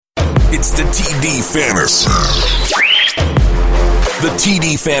It's the TD Fantasy. The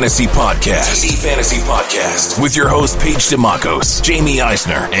TD Fantasy Podcast. TD Fantasy Podcast. With your host, Paige DeMacos, Jamie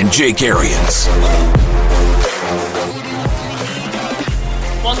Eisner, and Jake Arians.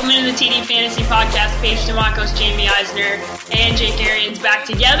 Welcome into the TD Fantasy Podcast. Paige DeMacos, Jamie Eisner, and Jake Arians back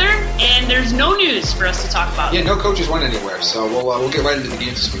together. And there's no news for us to talk about. Yeah, no coaches went anywhere, so we'll get right into the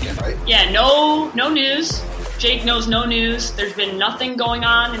games this weekend, right? Yeah, no news. Jake knows no news. There's been nothing going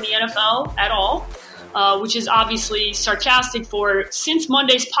on in the NFL at all. Which is obviously sarcastic for, since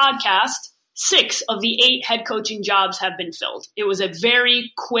Monday's podcast, 6 of the 8 head coaching jobs have been filled. It was a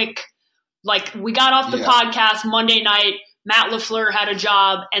very quick, we got off the podcast Monday night, Matt LaFleur had a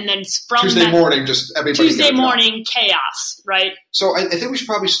job, and then from Tuesday morning, chaos, right? So I think we should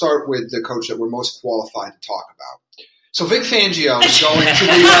probably start with the coach that we're most qualified to talk about. So Vic Fangio is going to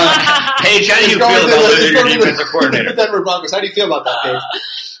the Paige, how do you feel about losing your defensive coordinator? Denver Broncos. How do you feel about that, Paige?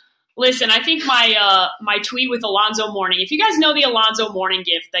 Listen, I think my tweet with Alonzo Mourning, if you guys know the Alonzo Mourning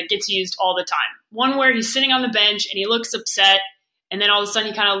gif that gets used all the time, one where he's sitting on the bench and he looks upset, and then all of a sudden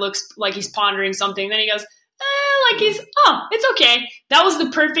he kind of looks like he's pondering something, then he goes, it's okay. That was the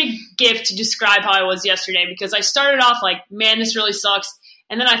perfect gif to describe how I was yesterday, because I started off like, man, this really sucks,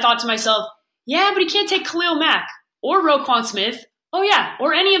 and then I thought to myself, yeah, but he can't take Khalil Mack or Roquan Smith. Oh, yeah,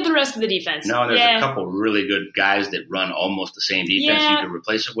 or any of the rest of the defense. No, there's a couple really good guys that run almost the same defense you could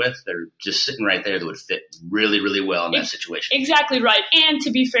replace it with. They're just sitting right there that would fit really, really well in that situation. Exactly right. And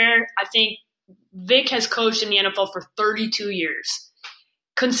to be fair, I think Vic has coached in the NFL for 32 years.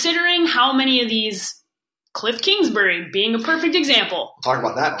 Considering how many of these, Cliff Kingsbury being a perfect example, talk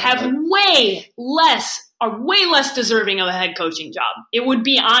about that, have are way less deserving of a head coaching job. It would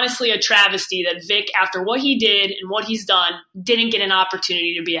be honestly a travesty that Vic, after what he did and what he's done, didn't get an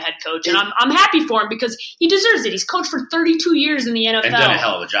opportunity to be a head coach. And I'm happy for him because he deserves it. He's coached for 32 years in the NFL. And done a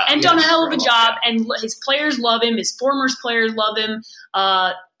hell of a job. And his players love him. His former players love him.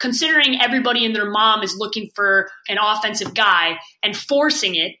 Considering everybody and their mom is looking for an offensive guy and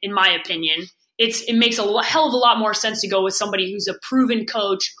forcing it, in my opinion, it makes a hell of a lot more sense to go with somebody who's a proven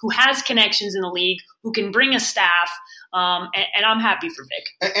coach, who has connections in the league, who can bring a staff, and I'm happy for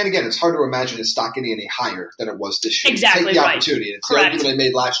Vic. And again, it's hard to imagine his stock getting any higher than it was this year. Exactly, take the right. opportunity. It's Correct. the argument I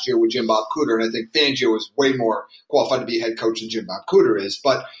made last year with Jim Bob Cooter, and I think Fangio is way more qualified to be a head coach than Jim Bob Cooter is.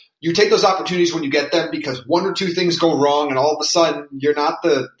 But you take those opportunities when you get them, because one or two things go wrong, and all of a sudden you're not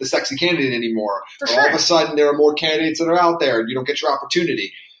the sexy candidate anymore. All of a sudden there are more candidates that are out there, and you don't get your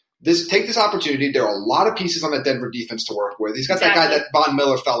opportunity. Take this opportunity. There are a lot of pieces on the Denver defense to work with. He's got that guy, that Von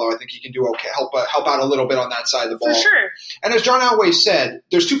Miller fellow. I think he can do okay, help out a little bit on that side of the ball. For sure. And as John Elway said,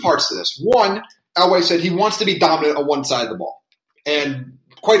 there's two parts to this. One, Elway said he wants to be dominant on one side of the ball. And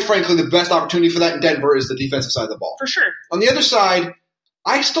quite frankly, the best opportunity for that in Denver is the defensive side of the ball. For sure. On the other side,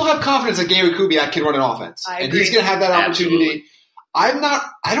 I still have confidence that Gary Kubiak can run an offense. And he's going to have that opportunity. Absolutely.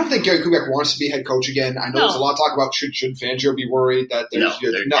 I don't think Gary Kubiak wants to be head coach again. I know there's a lot of talk about should Fangio be worried that there's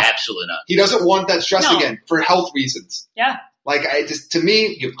no, absolutely not. He doesn't want that stress again for health reasons. Yeah. To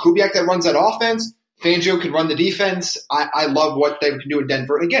me, you have Kubiak that runs that offense. Fangio can run the defense. I love what they can do in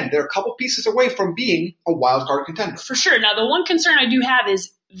Denver. And again, they're a couple pieces away from being a wild card contender. For sure. Now, the one concern I do have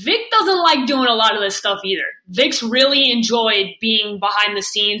is Vic doesn't like doing a lot of this stuff either. Vic's really enjoyed being behind the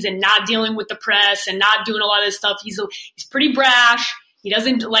scenes and not dealing with the press and not doing a lot of this stuff. He's pretty brash. He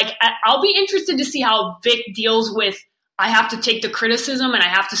doesn't I'll be interested to see how Vic deals with, I have to take the criticism and I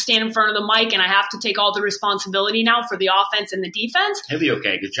have to stand in front of the mic and I have to take all the responsibility now for the offense and the defense. He'll be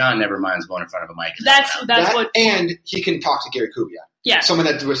okay because John never minds going in front of a mic. And he can talk to Gary Kubiak. Yeah. Someone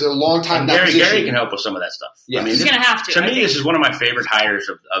that was a long time in that Gary position. can help with some of that stuff. Yes. I mean, he's going to have to. To me, this is one of my favorite hires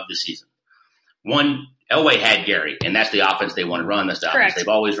of the season. One, Elway had Gary, and that's the offense they want to run. That's the offense they've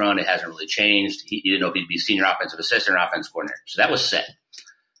always run. It hasn't really changed. He didn't know if he'd be senior offensive assistant or offensive coordinator. So that was set.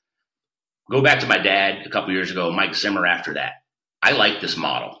 Go back to my dad a couple years ago, Mike Zimmer after that. I like this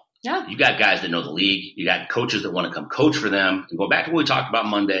model. Yeah. You got guys that know the league. You got coaches that want to come coach for them. And go back to what we talked about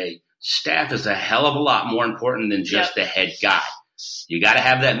Monday. Staff is a hell of a lot more important than just the head guy. You got to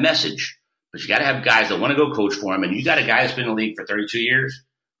have that message, but you got to have guys that want to go coach for him. And you got a guy that's been in the league for 32 years.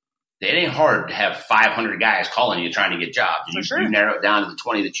 It ain't hard to have 500 guys calling you trying to get jobs. You narrow it down to the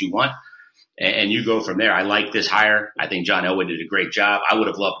 20 that you want, and you go from there. I like this hire. I think John Elway did a great job. I would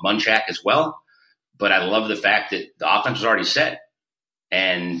have loved Munchak as well, but I love the fact that the offense was already set.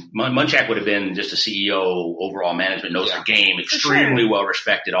 And Munchak would have been just a CEO, overall management, knows the game, extremely well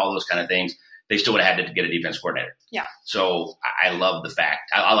respected, all those kind of things. They still would have had to get a defense coordinator. Yeah. So I love the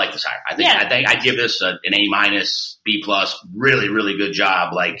fact. I like this hire. I think I give this an A-, B+, really, really good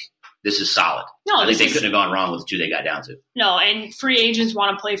job. This is solid. No, I think they couldn't have gone wrong with the two they got down to. No, and free agents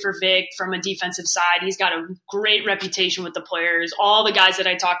want to play for Vic from a defensive side. He's got a great reputation with the players. All the guys that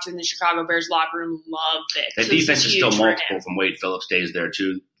I talked to in the Chicago Bears locker room love Vic. The defense is still multiple from Wade Phillips days there,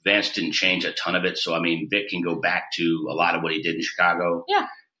 too. Vance didn't change a ton of it. So, I mean, Vic can go back to a lot of what he did in Chicago. Yeah.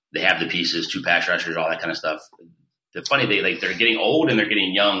 They have the pieces, 2 pass rushers, all that kind of stuff. The funny thing, they're getting old and they're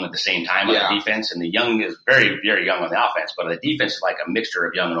getting young at the same time on the defense. And the young is very, very young on the offense. But the defense is like a mixture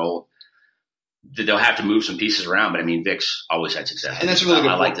of young and old. They'll have to move some pieces around, but I mean, Vic's always had success. And that's a really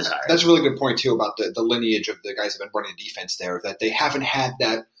good I point. like this hire. That's a really good point, too, about the lineage of the guys that have been running defense there, that they haven't had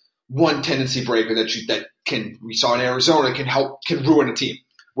that one tendency breaker we saw in Arizona can ruin a team.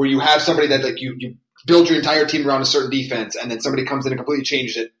 Where you have somebody that like you build your entire team around a certain defense, and then somebody comes in and completely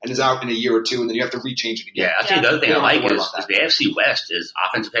changes it and is out in a year or two, and then you have to rechange it again. Yeah, I think the other thing I like is the AFC West is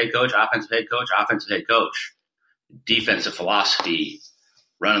offensive head coach, offensive head coach, offensive head coach, defensive philosophy,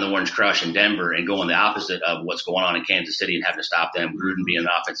 running the Orange Crush in Denver and going the opposite of what's going on in Kansas City and having to stop them, Gruden being an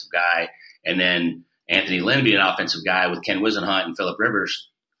offensive guy, and then Anthony Lynn being an offensive guy with Ken Wisenhunt and Phillip Rivers.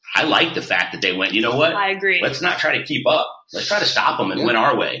 I like the fact that they went, you know what? I agree. Let's not try to keep up. Let's try to stop them and win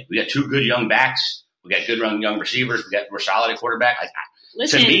our way. We got 2 good young backs. We got good young receivers. We're solid at quarterback.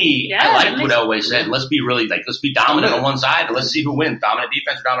 To me, I like what Elway said. Let's be let's be dominant on one side and let's see who wins, dominant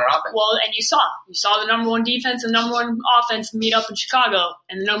defense or dominant offense. Well, and you saw the number 1 defense and number 1 offense meet up in Chicago,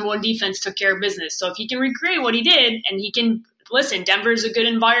 and the number 1 defense took care of business. So if he can recreate what he did, and he can listen, Denver's a good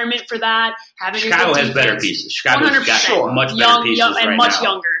environment for that. Chicago has better pieces. Chicago's got much better pieces and right much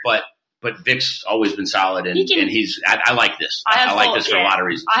now. Younger. But Vic's always been solid, and I like this. I like this for a lot of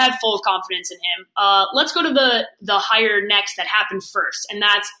reasons. I have full confidence in him. Let's go to the hire next that happened first, and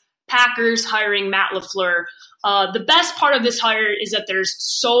that's Packers hiring Matt LaFleur. The best part of this hire is that there's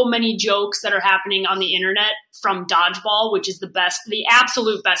so many jokes that are happening on the internet from Dodgeball, which is the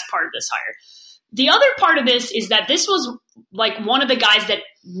absolute best part of this hire. The other part of this is that this was like one of the guys that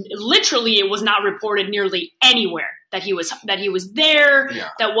literally it was not reported nearly anywhere that he was there,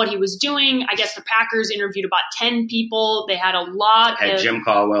 that what he was doing. I guess the Packers interviewed about 10 people. They had a lot. Had Jim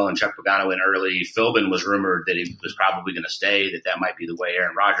Caldwell and Chuck Pagano in early. Philbin was rumored that he was probably going to stay, that might be the way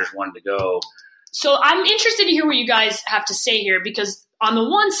Aaron Rodgers wanted to go. So I'm interested to hear what you guys have to say here, because on the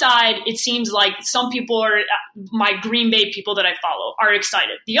one side, it seems like some people my Green Bay people that I follow are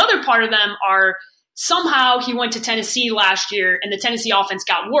excited. The other part of them are somehow he went to Tennessee last year and the Tennessee offense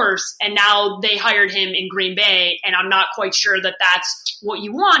got worse, and now they hired him in Green Bay, and I'm not quite sure that that's what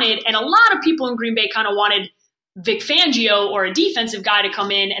you wanted. And a lot of people in Green Bay kind of wanted Vic Fangio or a defensive guy to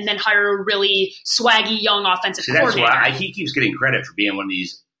come in and then hire a really swaggy young offensive coordinator. That's why he keeps getting credit for being one of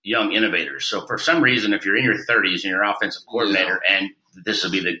these young innovators. So for some reason, if you're in your 30s and you're an offensive coordinator, and this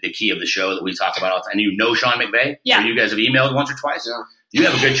will be the key of the show that we talk about all the time, and you know Sean McVay, or you guys have emailed once or twice, you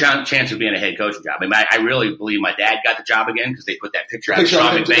have a good chance of being a head coaching job. I mean, I really believe my dad got the job again because they put that picture out of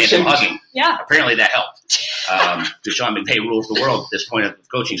Sean McVay and him hugging. Yeah. Apparently that helped. Because Sean McVay rules the world at this point of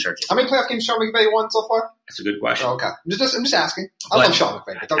coaching searches. How many playoff games Sean McVay won so far? That's a good question. Oh, okay. I'm just asking. I love Sean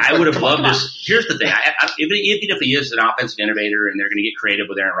McVay. I would have loved this. Here's the thing. Even if he is an offensive innovator and they're going to get creative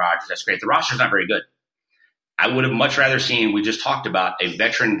with Aaron Rodgers, that's great. The roster's not very good. I would have much rather seen, we just talked about, a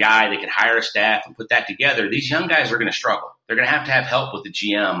veteran guy that could hire a staff and put that together. These young guys are going to struggle. They're going to have help with the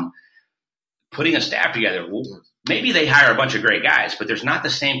GM putting a staff together. Well, maybe they hire a bunch of great guys, but there's not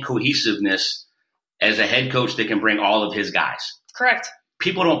the same cohesiveness as a head coach that can bring all of his guys. Correct.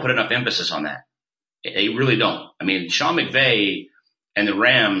 People don't put enough emphasis on that. They really don't. I mean, Sean McVay and the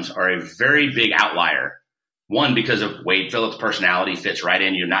Rams are a very big outlier. One, because of Wade Phillips' personality fits right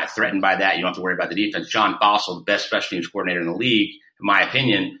in. You're not threatened by that. You don't have to worry about the defense. John Fossil, the best special teams coordinator in the league, in my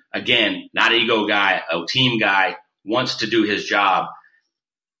opinion, again, not an ego guy, a team guy, wants to do his job.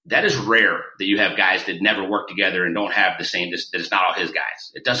 That is rare that you have guys that never work together and don't have the same, that it's not all his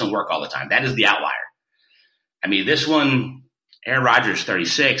guys. It doesn't work all the time. That is the outlier. I mean, this one, Aaron Rodgers,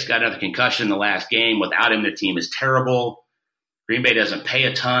 36, got another concussion in the last game. Without him, the team is terrible. Green Bay doesn't pay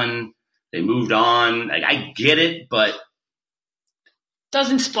a ton. They moved on. I get it, but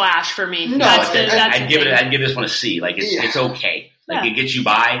doesn't splash for me. No, I'd give this one a C. Like it's okay. Like it gets you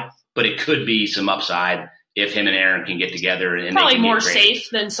by, but it could be some upside if him and Aaron can get together. And probably more safe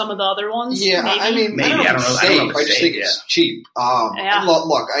than some of the other ones. Yeah, maybe. I mean, maybe I don't know. I just think it's cheap.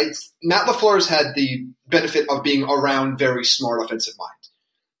 Look, Matt LaFleur's had the benefit of being around very smart offensive minds.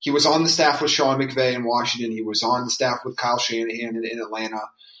 He was on the staff with Sean McVay in Washington. He was on the staff with Kyle Shanahan in Atlanta.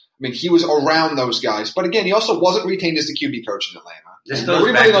 I mean, he was around those guys. But again, he also wasn't retained as the QB coach in Atlanta. This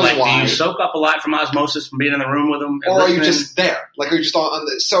goes back to, like, do you soak up a lot from osmosis from being in the room with them? Or are you just there? Like, are you just on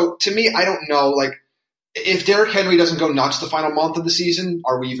the – so, to me, I don't know. Like, if Derrick Henry doesn't go nuts the final month of the season,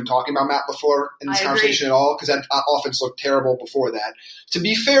 are we even talking about Matt LaFleur in this conversation at all? Because that offense looked terrible before that. To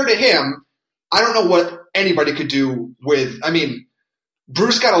be fair to him, I don't know what anybody could do with – I mean,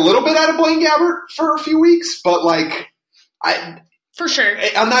 Bruce got a little bit out of Blaine Gabbert for a few weeks, but for sure.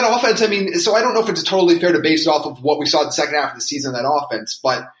 On that offense, I mean, so I don't know if it's totally fair to base it off of what we saw in the second half of the season on that offense,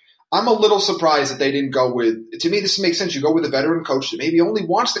 but I'm a little surprised that they didn't go with – to me, this makes sense. You go with a veteran coach that maybe only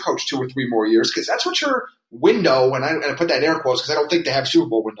wants to coach 2 or 3 more years because that's what your window – and I put that in air quotes because I don't think they have Super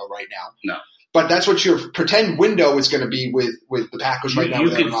Bowl window right now. No. But that's what your pretend window is going to be with the Packers right now. You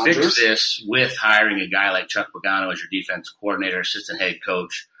can fix this with hiring a guy like Chuck Pagano as your defense coordinator, assistant head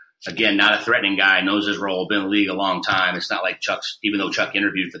coach. Again, not a threatening guy, knows his role, been in the league a long time. It's not like Chuck's, even though Chuck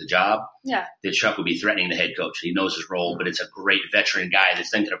interviewed for the job, that Chuck would be threatening the head coach. He knows his role, but it's a great veteran guy that's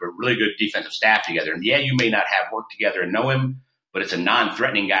thinking of a really good defensive staff together. And you may not have worked together and know him, but it's a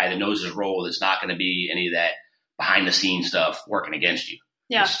non-threatening guy that knows his role. That's not going to be any of that behind-the-scenes stuff working against you.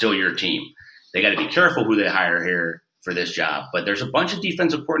 Yeah. It's still your team. They got to be careful who they hire here for this job. But there's a bunch of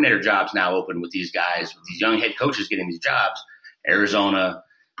defensive coordinator jobs now open with these guys, with these young head coaches getting these jobs. Arizona,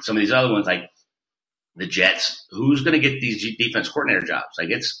 some of these other ones like the Jets. Who's going to get these defense coordinator jobs?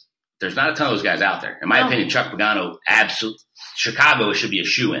 There's not a ton of those guys out there. In my opinion, Chuck Pagano, Chicago should be a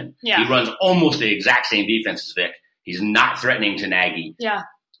shoo-in. Yeah. He runs almost the exact same defense as Vic. He's not threatening to Nagy. Yeah.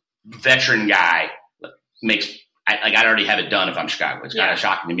 Veteran guy I'd already have it done if I'm Chicago. It's kind of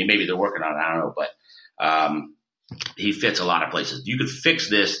shocking to me. Maybe they're working on it. I don't know. But he fits a lot of places. You could fix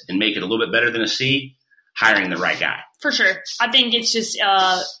this and make it a little bit better than a C, hiring the right guy. For sure. I think it's just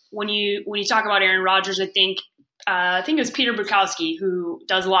when you talk about Aaron Rodgers, I think it was Peter Bukowski who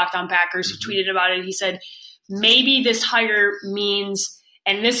does Locked On Packers who tweeted about it. He said, maybe this hire means,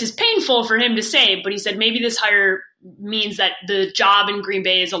 and this is painful for him to say, but he said maybe this hire means that the job in Green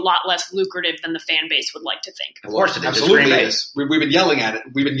Bay is a lot less lucrative than the fan base would like to think. Of course it is. Absolutely it is. We've been yelling at it.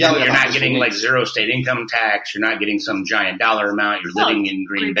 We've been yelling You're about not getting like zero state income tax. You're not getting some giant dollar amount. You're living in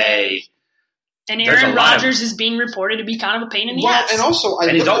Green Bay. And Aaron Rodgers is being reported to be kind of a pain in the ass. And also,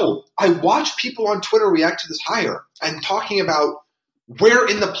 he's old. I watch people on Twitter react to this hire and talking about where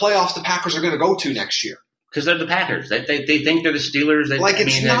in the playoffs the Packers are going to go to next year. Because they're the Packers. They think they're the Steelers.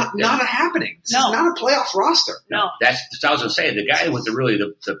 Not happening. This is not a playoff roster. No. That's what I was going to say. The guy with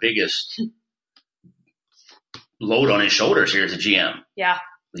the biggest load on his shoulders here is the GM. Yeah.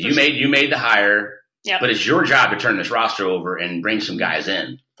 You made the hire, but it's your job to turn this roster over and bring some guys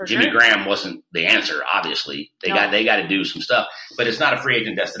in. Jimmy Graham wasn't the answer, obviously. They got to do some stuff. But it's not a free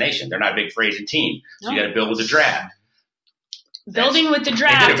agent destination. They're not a big free agent team. So you got to build with the draft. Building with the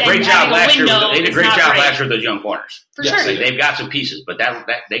draft. They did a great job last year. They did a great job last year with those young corners. For sure. They've got some pieces, but that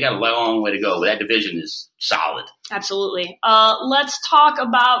they got a long way to go. That division is solid. Absolutely. Let's talk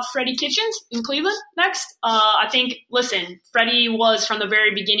about Freddie Kitchens in Cleveland next. I think, Freddie was from the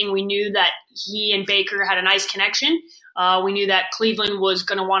very beginning. We knew that he and Baker had a nice connection. We knew that Cleveland was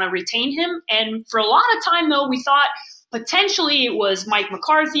going to want to retain him. And for a lot of time, though, we thought potentially it was Mike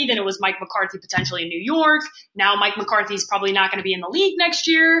McCarthy. Then it was Mike McCarthy potentially in New York. Now Mike McCarthy's probably not going to be in the league next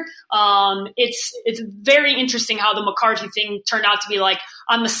year. It's very interesting how the McCarthy thing turned out to be like,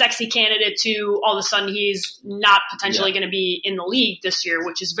 I'm the sexy candidate to all of a sudden he's not potentially going to be in the league this year,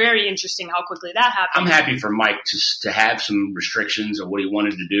 which is very interesting how quickly that happened. I'm happy for Mike to have some restrictions of what he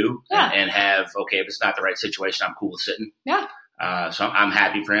wanted to do and have, if it's not the right situation, I'm cool with sitting. Yeah. So I'm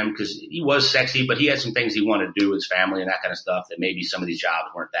happy for him because he was sexy, but he had some things he wanted to do with his family and that kind of stuff that maybe some of these jobs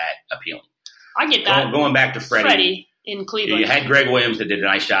weren't that appealing. I get that. Going back to Freddie in Cleveland. You had Greg Williams that did a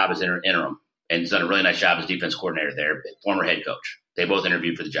nice job as interim and has done a really nice job as defense coordinator there, former head coach. They both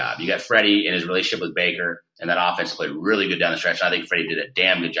interviewed for the job. You got Freddie in his relationship with Baker, and that offense played really good down the stretch. And I think Freddie did a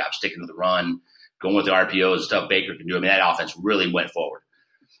damn good job sticking to the run, going with the RPOs and stuff Baker can do. I mean, that offense really went forward.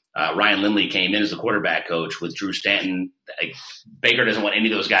 Ryan Lindley came in as the quarterback coach with Drew Stanton. Baker doesn't want any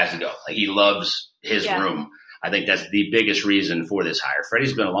of those guys to go. He loves his room. I think that's the biggest reason for this hire.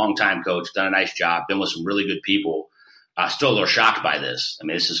 Freddie's been a long-time coach, done a nice job, been with some really good people. Still a little shocked by this. I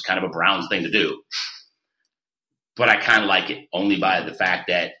mean, this is kind of a Browns thing to do. But I kind of like it only by the fact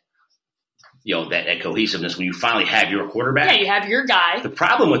that, that cohesiveness when you finally have your quarterback. Yeah, you have your guy. The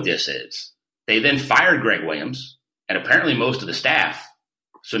problem with this is they then fired Greg Williams and apparently most of the staff.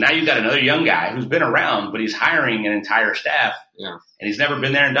 So now you've got another young guy who's been around, but he's hiring an entire staff, and he's never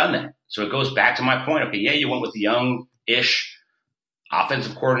been there and done that. So it goes back to my point. Okay, you went with the young-ish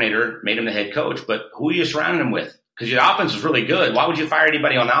offensive coordinator, made him the head coach, but who are you surrounding him with? Because your offense is really good. Why would you fire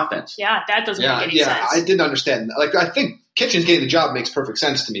anybody on the offense? Yeah, that doesn't make any sense. I didn't understand. I think Kitchens getting the job makes perfect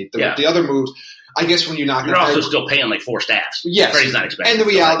sense to me. The other moves, I guess when you're not You're also still paying like 4 staffs. Yes. Freddie's not expecting. And the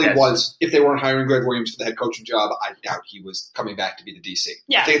reality was, if they weren't hiring Greg Williams for the head coaching job, I doubt he was coming back to be the DC.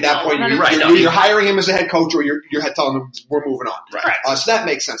 Yeah. I think at that point, you're hiring him as a head coach, or you're telling him we're moving on. Right. So that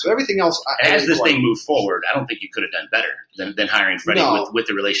makes sense. But everything else, as this thing moved forward, I don't think you could have done better than hiring Freddie with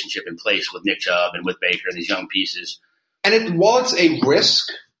the relationship in place with Nick Chubb and with Baker and these young pieces. And while it's a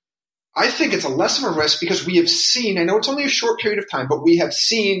risk, I think it's a less of a risk because we have seen, I know it's only a short period of time, but we have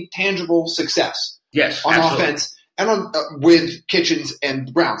seen tangible success on offense and on with Kitchens and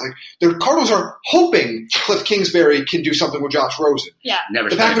the Browns. Like the Cardinals are hoping Cliff Kingsbury can do something with Josh Rosen. Yeah.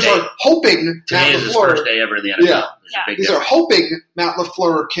 The Packers are hoping Matt LaFleur. Today is his first day ever in the NFL. These are hoping Matt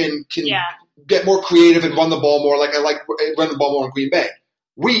LaFleur can get more creative and run the ball more like run the ball more in Green Bay.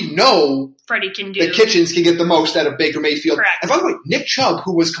 We know Freddie can do that Kitchens can get the most out of Baker Mayfield. Correct. And by the way, Nick Chubb,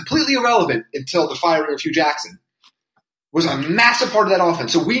 who was completely irrelevant until the firing of Hugh Jackson, was a massive part of that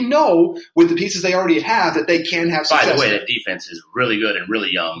offense. So we know with the pieces they already have that they can have success. By the way, that defense is really good and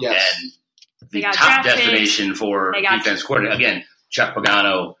really young. Yes. And the top destination for defense coordinator. Again, Chuck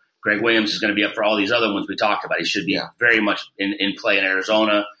Pagano, Greg Williams is going to be up for all these other ones we talked about. He should be very much in play in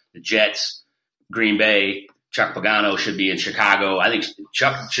Arizona, the Jets, Green Bay. Chuck Pagano should be in Chicago. I think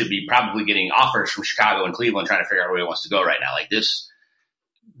Chuck should be probably getting offers from Chicago and Cleveland trying to figure out where he wants to go right now. Like this,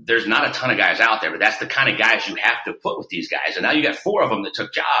 there's not a ton of guys out there, but that's the kind of guys you have to put with these guys. And now you got 4 of them that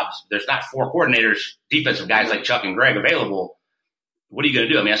took jobs. There's not 4 coordinators, defensive guys like Chuck and Greg available. What are you going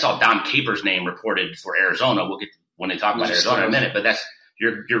to do? I mean, I saw Dom Capers' name reported for Arizona. We'll get when they talk about Arizona in a minute, but that's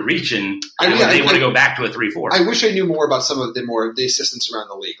you're reaching. They want to go back to a 3-4. I wish I knew more about some of the assistants around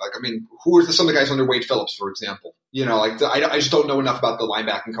the league. Like, I mean, who are some of the guys under Wade Phillips, for example? You know, like I just don't know enough about the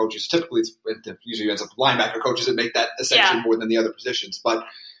linebacking coaches. Typically, it usually ends up linebacker coaches that make that ascension more than the other positions. But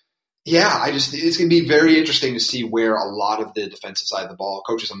yeah, it's going to be very interesting to see where a lot of the defensive side of the ball,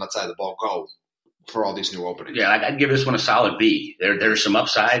 coaches on that side of the ball, go for all these new openings. Yeah, I'd give this one a solid B. There's some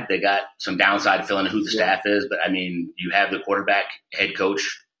upside. They got some downside filling in who the staff is, but I mean, you have the quarterback head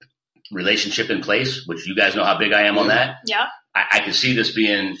coach relationship in place, which you guys know how big I am on that. Yeah. I could see this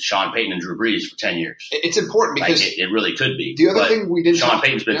being Sean Payton and Drew Brees for 10 years. It's important because it really could be. The other thing we didn't Sean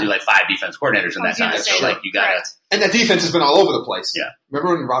Payton's been through like 5 defense coordinators in that time. So like you got to. And that defense has been all over the place. Yeah.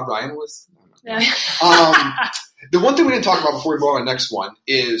 Remember when Rob Ryan was? Yeah. The one thing we didn't talk about before we move on to the next one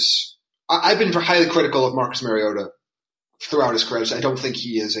is I've been highly critical of Marcus Mariota throughout his career. I don't think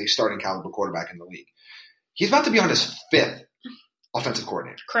he is a starting caliber quarterback in the league. He's about to be on his 5th offensive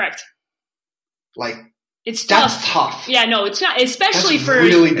coordinator. Correct. Like, it's that's tough. Yeah, no, it's not. Especially that's for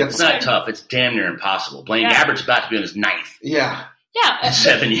really difficult. It's not tough. It's damn near impossible. Blaine Gabbert's about to be on his 9th. Yeah. Yeah. In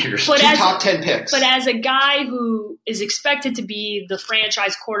 7 years. But 2 top 10 picks. But as a guy who is expected to be the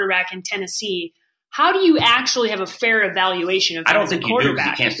franchise quarterback in Tennessee, how do you actually have a fair evaluation of him? I don't think you do because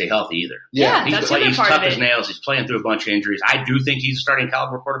he can't stay healthy either. Yeah, he's that's the other part tough of it. as nails. He's playing through a bunch of injuries. I do think he's a starting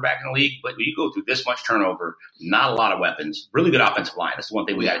caliber quarterback in the league, but when you go through this much turnover, not a lot of weapons, really good offensive line. That's the one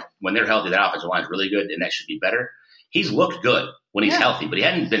thing we got. When they're healthy, that offensive line is really good, and that should be better. He's looked good when he's healthy, but he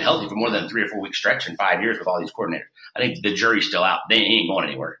hadn't been healthy for more than a 3 or 4 week stretch in 5 years with all these coordinators. I think the jury's still out. He ain't going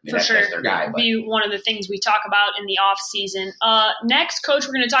anywhere. I mean, For sure. That's their guy. It'll be one of the things we talk about in the off season. Next coach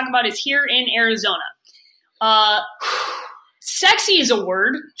we're going to talk about is here in Arizona. Sexy is a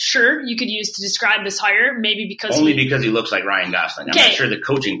word, sure, you could use to describe this hire, maybe because because he looks like Ryan Gosling. I'm not sure the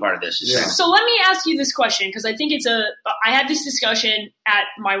coaching part of this is. Yeah. So let me ask you this question, because I think I had this discussion at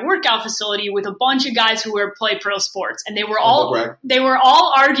my workout facility with a bunch of guys who play pro sports, and they were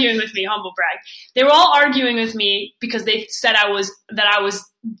all arguing with me, humble brag. They were all arguing with me because they said I was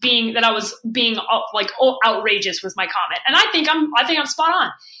being outrageous with my comment. And I think I'm spot on.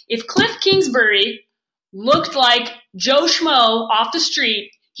 If Cliff Kingsbury looked like Joe Schmo off the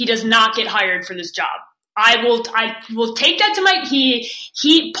street, he does not get hired for this job. I will take that to my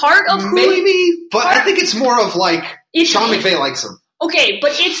he part of who maybe, but I think it's more of like Sean McVay likes him. Okay,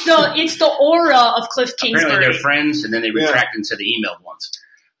 but it's the aura of Cliff Kingsbury. Apparently they're friends, and then they retracted and said they emailed once.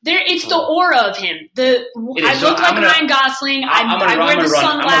 It's the aura of him. I look like Ryan Gosling. I wear the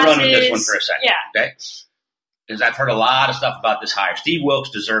sunglasses. I'm going to run with this one for a second. Yeah. Okay? Because I've heard a lot of stuff about this hire. Steve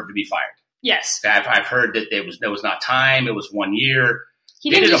Wilkes deserved to be fired. Yes. I've heard that there was not time. It was 1 year.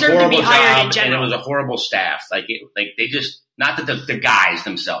 He didn't deserve to be hired in general. And it was a horrible staff. They just, not that the guys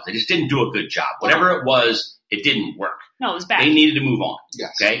themselves, they just didn't do a good job. Whatever it was, it didn't work. No, it was bad. They needed to move on.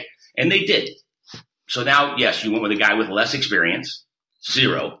 Yes. Okay? And they did. So now, yes, you went with a guy with less experience,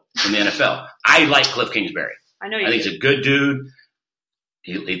 0 in the NFL. I like Cliff Kingsbury. I know you think he's a good dude.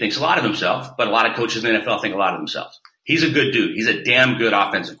 He thinks a lot of himself, but a lot of coaches in the NFL think a lot of themselves. He's a good dude. He's a damn good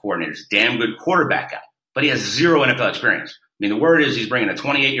offensive coordinator. He's a damn good quarterback guy. But he has 0 NFL experience. mean, the word is he's bringing a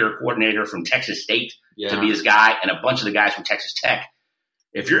 28-year coordinator from Texas State to be his guy and a bunch of the guys from Texas Tech.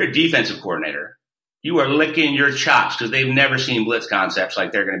 If you're a defensive coordinator, you are licking your chops because they've never seen blitz concepts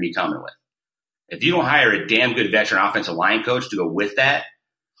like they're going to be coming with. If you don't hire a damn good veteran offensive line coach to go with that,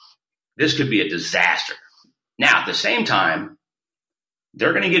 this could be a disaster. Now, at the same time,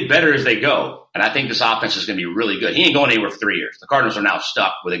 they're going to get better as they go, and I think this offense is going to be really good. He ain't going anywhere for 3 years. The Cardinals are now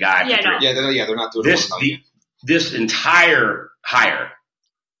stuck with a guy for 3 years. They're not doing this entire hire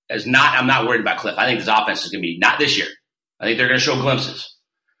is not – I'm not worried about Cliff. I think this offense is going to be – not this year. I think they're going to show glimpses.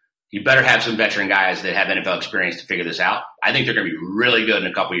 You better have some veteran guys that have NFL experience to figure this out. I think they're going to be really good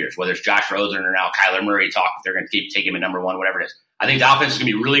in a couple of years, whether it's Josh Rosen or now Kyler Murray if they're going to keep taking him at number one, whatever it is. I think the offense is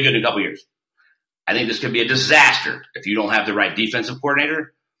going to be really good in a couple of years. I think this could be a disaster if you don't have the right defensive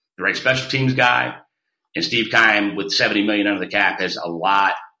coordinator, the right special teams guy, and Steve Keim with $70 million under the cap has a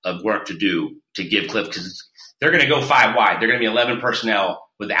lot of work to do to give Cliff because they're going to go 5 wide. They're going to be 11 personnel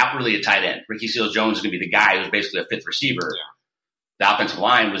without really a tight end. Ricky Seals-Jones is going to be the guy who's basically a fifth receiver. Yeah. The offensive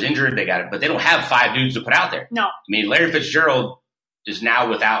line was injured. They got it, but they don't have 5 dudes to put out there. No. I mean, Larry Fitzgerald is now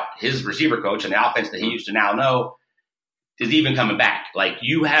without his receiver coach and the offense that he used to now know is even coming back. Like,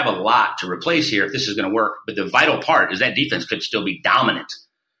 you have a lot to replace here if this is going to work. But the vital part is that defense could still be dominant.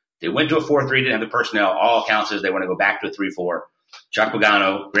 They went to a 4-3, didn't have the personnel. All accounts is they want to go back to a 3-4. Chuck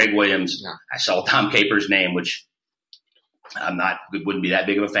Pagano, Greg Williams. Yeah. I saw Tom Capers' name, which wouldn't be that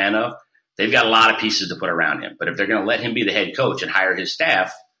big of a fan of. They've got a lot of pieces to put around him. But if they're going to let him be the head coach and hire his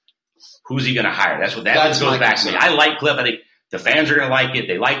staff, who's he going to hire? That's goes back to me. I like Cliff. I think the fans are going to like it.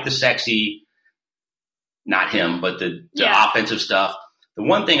 They like the sexy, not him, but the offensive stuff. The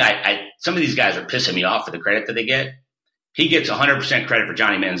one thing some of these guys are pissing me off for the credit that they get. He gets 100% credit for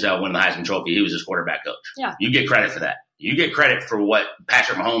Johnny Manziel winning the Heisman Trophy. He was his quarterback coach. Yeah. You get credit for that. You get credit for what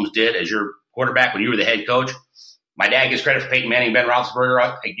Patrick Mahomes did as your quarterback when you were the head coach. My dad gets credit for Peyton Manning, Ben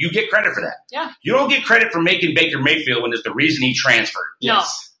Roethlisberger. You get credit for that. Yeah. You don't get credit for making Baker Mayfield when it's the reason he transferred. No.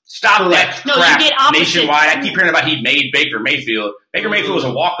 Stop that crap you get nationwide. I keep hearing about he made Baker Mayfield. Baker Mayfield was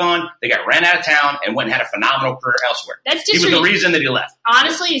a walk-on. They got ran out of town and went and had a phenomenal career elsewhere. He was the reason that he left.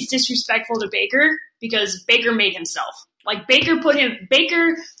 Honestly, it's disrespectful to Baker because Baker made himself. Like, Baker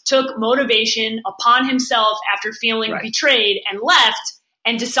took motivation upon himself after feeling betrayed and left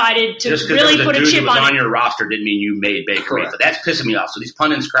and decided to really put a chip on your roster didn't mean you made Baker Mayfield. That's pissing me off. So these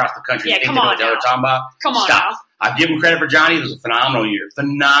pundits across the country think they know what they're talking about. Come on Stop. Now. I give him credit for Johnny. It was a phenomenal year.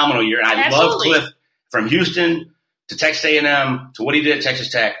 And I love Cliff from Houston to Texas A&M to what he did at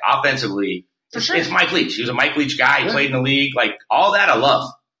Texas Tech offensively. It's Mike Leach. He was a Mike Leach guy. He played in the league. Like, all that I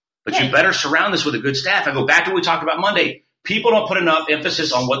love. But you better surround this with a good staff. I go back to what we talked about Monday. People don't put enough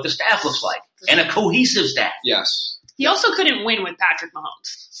emphasis on what the staff looks like and a cohesive staff. Yes. He also couldn't win with Patrick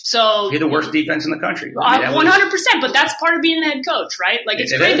Mahomes. So he had the worst defense in the country. 100%, but that's part of being the head coach, right? Like,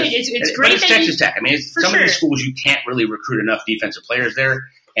 it's great. It's great. But it's Texas Tech. I mean, some of these schools you can't really recruit enough defensive players there.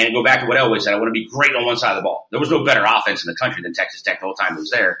 And go back to what Elway said. I want to be great on one side of the ball. There was no better offense in the country than Texas Tech the whole time it was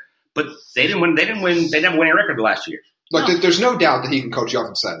there. But they didn't win. They never won a record the last 2 years. Look, there's no doubt that he can coach the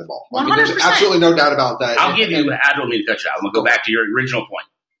offensive side of the ball. 100%. There's absolutely no doubt about that. I don't mean to cut you out. I'm going to go back to your original point.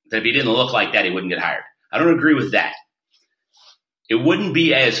 That if he didn't look like that, he wouldn't get hired. I don't agree with that. It wouldn't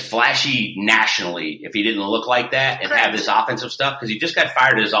be as flashy nationally if he didn't look like that and have this offensive stuff because he just got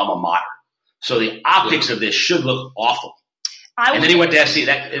fired at his alma mater. So the optics of this should look awful. And then he went to SC.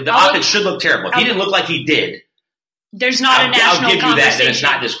 The optics should look terrible. If he didn't look like he did, there's not a national I'll give conversation. You that it's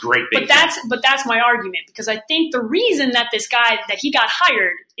not this great big thing. But that's my argument because I think the reason that this guy that he got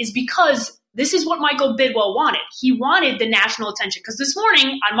hired is because this is what Michael Bidwell wanted. He wanted the national attention because this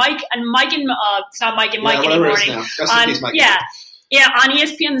morning on Mike and it's not Mike and Mike anymore. On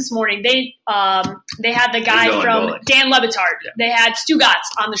ESPN this morning they had the guy from Dan Le Batard. Yeah. They had Stu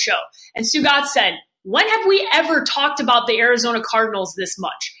Gatz on the show, and Stu Gatz said, "When have we ever talked about the Arizona Cardinals this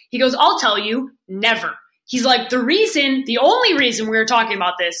much?" He goes, "I'll tell you, never." He's like, the only reason we were talking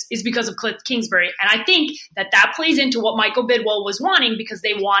about this is because of Cliff Kingsbury. And I think that plays into what Michael Bidwell was wanting because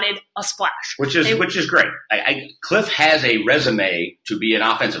they wanted a splash. Which is great. Cliff has a resume to be an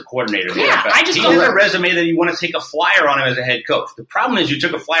offensive coordinator in the NFL. He has a resume that you want to take a flyer on him as a head coach. The problem is you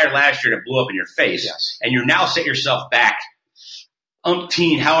took a flyer last year and it blew up in your face. Yes. And you're now set yourself back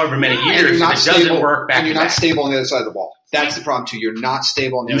however many years. And it doesn't work back. And you're not stable on the other side of the ball. That's the problem, too. You're not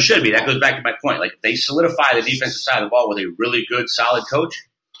stable on the other side of the ball. That goes back to my point. Like, if they solidify the defensive side of the ball with a really good, solid coach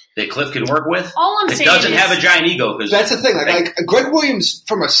that Cliff can work with, doesn't have a giant ego. That's the thing. Like Greg Williams,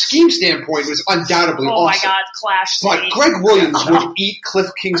 from a scheme standpoint, was undoubtedly awesome. Oh, my God, Clash. But Greg Williams would eat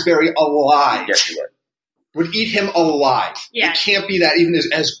Cliff Kingsbury alive. Yes, he would. Would eat him alive. Yeah. It can't be that even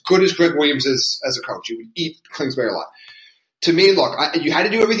as good as Greg Williams is as a coach. He would eat Kingsbury alive. to me, look, you had to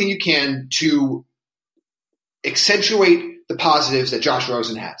do everything you can to accentuate the positives that Josh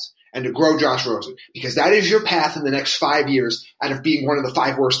Rosen has and to grow Josh Rosen, because that is your path in the next 5 years out of being one of the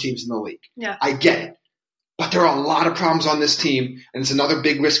 5 worst teams in the league. Yeah. I get it. But there are a lot of problems on this team, and it's another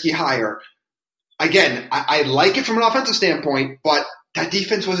big risky hire. Again, I like it from an offensive standpoint, but that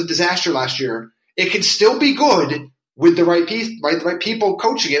defense was a disaster last year. It can still be good with the right people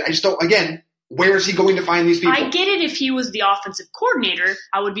coaching it. I just don't, again, where is he going to find these people? I get it if he was the offensive coordinator,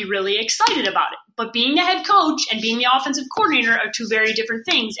 I would be really excited about it. But being the head coach and being the offensive coordinator are two very different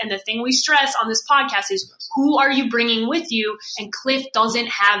things. And the thing we stress on this podcast is, who are you bringing with you? And Cliff doesn't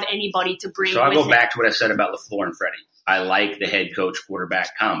have anybody to bring with him. So I'll go back to what I said about LaFleur and Freddie. I like the head coach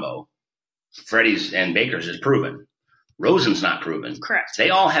quarterback combo. Freddie's and Baker's is proven. Rosen's not proven. Correct. They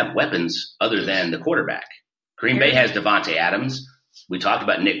all have weapons other than the quarterback. Green Bay has Devontae Adams. We talked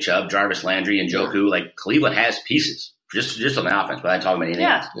about Nick Chubb, Jarvis Landry, and Njoku. Like, Cleveland has pieces just on the offense, but I talk about anything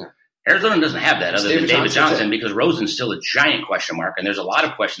else. Yeah. Arizona doesn't have that other than David Johnson because Rosen's still a giant question mark, and there's a lot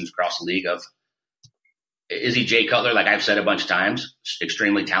of questions across the league of, is he Jay Cutler, like I've said a bunch of times,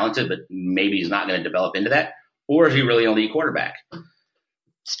 extremely talented, but maybe he's not going to develop into that, or is he really an elite quarterback?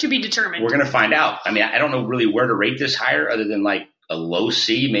 It's to be determined. We're going to find out. I mean, I don't know really where to rate this hire other than like a low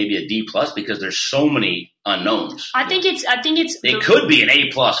C, maybe a D+, because there's so many unknowns. I think it's. It could be an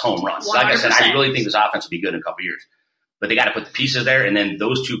A+ home run. 100%. Like I said, I really think this offense will be good in a couple of years, but they got to put the pieces there, and then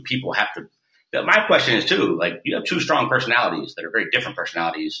those two people have to. My question is too, like, you have two strong personalities that are very different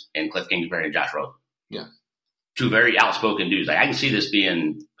personalities in Cliff Kingsbury and Josh Rosen. Yeah, two very outspoken dudes. Like, I can see this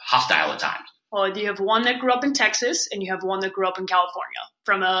being hostile at times. Well, you have one that grew up in Texas, and you have one that grew up in California.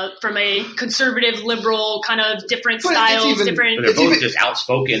 From a conservative, liberal, kind of different styles, different. But they're both just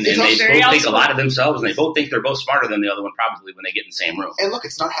outspoken, and they both think a lot of themselves, and they both think they're both smarter than the other one, probably when they get in the same room. And look,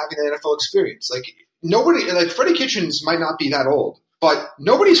 it's not having the NFL experience. Like, nobody, like, Freddie Kitchens might not be that old, but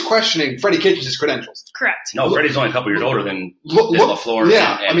nobody's questioning Freddie Kitchens' credentials. Correct. No, Freddie's only a couple years older than LaFleur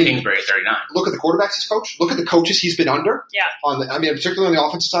and Kingsbury at 39. Look at the quarterbacks he's coached. Look at the coaches he's been under. Yeah. Particularly on the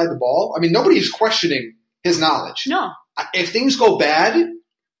offensive side of the ball. I mean, nobody's questioning his knowledge. No. If things go bad,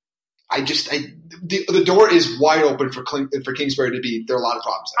 the door is wide open for Kingsbury to be. There are a lot of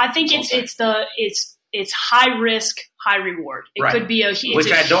problems there. I think it's high risk, high reward. It could be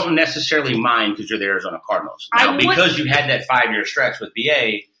which I don't necessarily mind because you're the Arizona Cardinals. Now, because you had that 5-year stretch with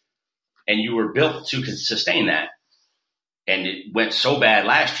BA and you were built to sustain that, and it went so bad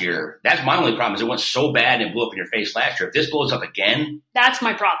last year. That's my only problem is it went so bad and blew up in your face last year. If this blows up again, that's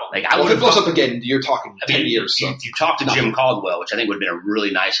my problem. Like, if it blows up again, you're talking 10 years. You talk to Jim Caldwell, which I think would have been a really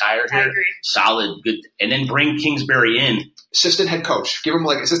nice hire here. I agree. Solid, good, and then bring Kingsbury in. Assistant head coach. Give him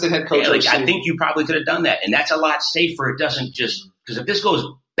like assistant head coach. Yeah, I think you probably could have done that, and that's a lot safer. It doesn't just because if this goes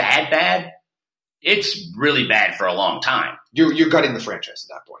bad, it's really bad for a long time. You're gutting the franchise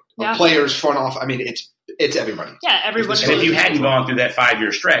at that point. Yeah. Players, front off. I mean, it's everybody. Yeah, everybody. And if you hadn't gone through that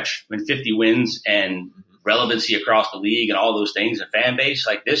 5-year stretch when 50 wins and relevancy across the league and all those things and fan base,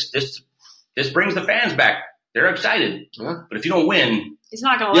 like this brings the fans back. They're excited. Yeah. But if you don't win, it's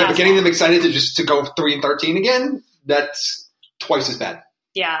not going to last. Yeah, but getting them excited to go 3-13 again, that's twice as bad.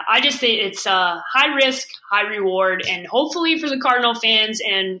 Yeah, I just think it's high risk, high reward, and hopefully for the Cardinal fans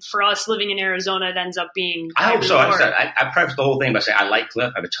and for us living in Arizona, it ends up being. I hope so. I preface the whole thing by saying I like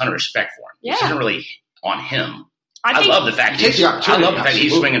Cliff. I have a ton of respect for him. Yeah. This isn't really on him. I love the fact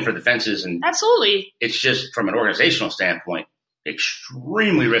he's swinging for the fences, and absolutely. It's just from an organizational standpoint,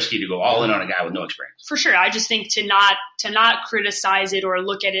 extremely risky to go all in on a guy with no experience. For sure. I just think to not criticize it or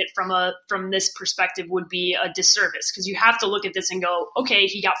look at it from this perspective would be a disservice, because you have to look at this and go, okay,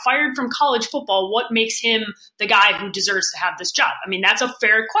 he got fired from college football. What makes him the guy who deserves to have this job? I mean, that's a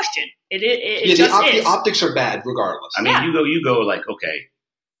fair question. The optics are bad regardless. I mean, you go like, okay,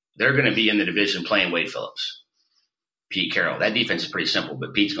 they're going to be in the division playing Wade Phillips, Pete Carroll. That defense is pretty simple,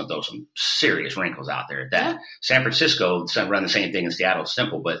 but Pete's going to throw some serious wrinkles out there. San Francisco run the same thing in Seattle. It's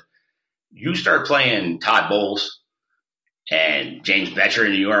simple, but you start playing Todd Bowles and James Betcher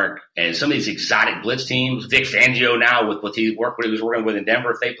in New York and some of these exotic blitz teams, Vic Fangio now with what he was working with in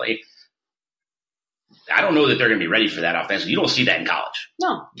Denver, if they play, I don't know that they're going to be ready for that offense. You don't see that in college.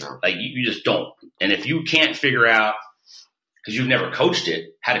 No. Like, you just don't. And if you can't figure out, because you've never coached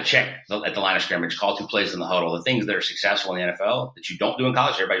it, how to check at the line of scrimmage, call 2 plays in the huddle, the things that are successful in the NFL that you don't do in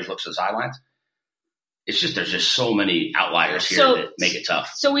college, everybody just looks at the sidelines. It's just there's just so many outliers here that make it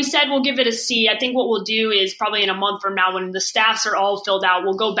tough. So we said we'll give it a C. I think what we'll do is probably in a month from now when the staffs are all filled out,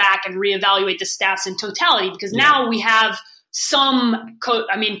 we'll go back and reevaluate the staffs in totality, because now we have some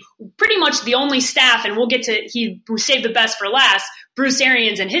pretty much the only staff, and we saved the best for last. Bruce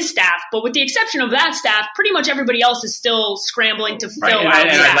Arians and his staff. But with the exception of that staff, pretty much everybody else is still scrambling to fill out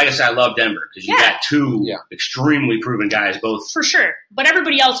and staff. like I said, I love Denver because you got two extremely proven guys, both. For sure. But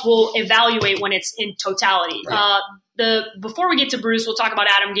everybody else will evaluate when it's in totality. Right. Before we get to Bruce, we'll talk about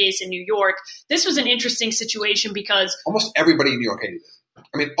Adam Gase in New York. This was an interesting situation because almost everybody in New York hated it.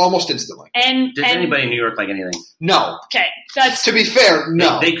 I mean, almost instantly. Does anybody in New York like anything? No. Okay. To be fair,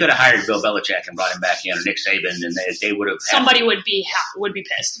 no. They could have hired Bill Belichick and brought him back in, or Nick Saban, and they would have. Somebody would be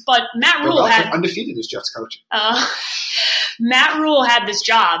pissed. But Matt Rule had undefeated as Jets coach. Matt Rule had this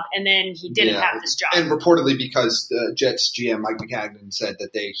job, and then he didn't have this job. And reportedly, because the Jets GM Mike Maccagnan said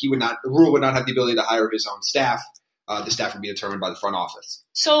that Rule would not have the ability to hire his own staff. The staff would be determined by the front office.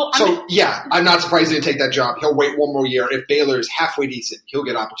 I'm not surprised he didn't take that job. He'll wait one more year. If Baylor is halfway decent, he'll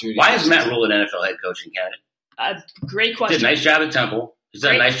get opportunity. Why is Matt Rule an NFL head coaching candidate? Great question. Did a nice job at Temple. He's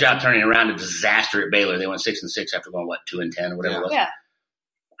done a nice job turning around a disaster at Baylor. They went 6-6 after going 2-10 or whatever it was. Yeah.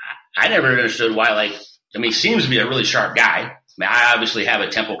 I never understood why. He seems to be a really sharp guy. I mean, I obviously have a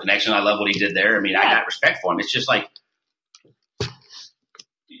Temple connection. I love what he did there. I mean, I got respect for him. It's just like.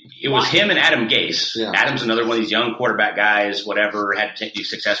 It was him and Adam Gase. Yeah. Adam's another one of these young quarterback guys, whatever, had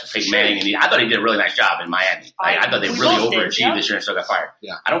success with Peyton Manning. And I thought he did a really nice job in Miami. I thought they really overachieved this year and still got fired.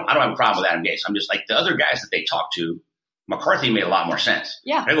 Yeah. I don't have a problem with Adam Gase. I'm just like the other guys that they talked to, McCarthy made a lot more sense.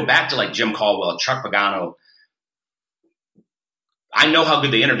 Yeah. I go back to like Jim Caldwell, Chuck Pagano. I know how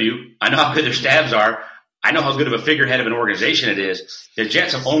good they interview. I know how good their stabs are. I know how good of a figurehead of an organization it is. The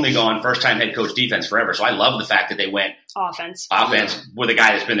Jets have only gone first-time head coach defense forever, so I love the fact that they went offense with a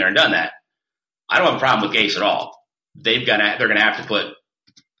guy that's been there and done that. I don't have a problem with Gase at all. They're going to have to put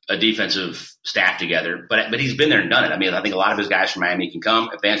a defensive staff together, but he's been there and done it. I mean, I think a lot of his guys from Miami can come.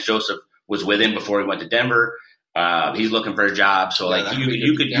 Vance Joseph was with him before he went to Denver. He's looking for a job, so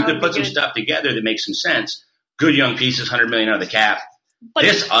you could put some stuff together that makes some sense. Good young pieces, $100 million out of the cap. But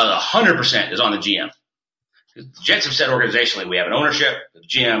this 100% is on the GM. The Jets have said organizationally, we have an ownership, the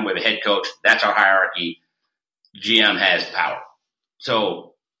GM, we have a head coach. That's our hierarchy. GM has power.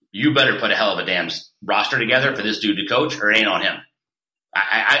 So you better put a hell of a damn roster together for this dude to coach, or it ain't on him.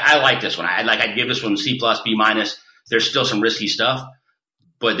 I like this one. I'd give this one C+, B-. There's still some risky stuff,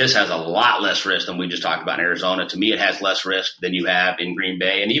 but this has a lot less risk than we just talked about in Arizona. To me, it has less risk than you have in Green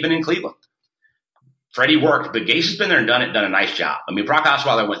Bay and even in Cleveland. Freddie worked, but Gase has been there and done a nice job. I mean, Brock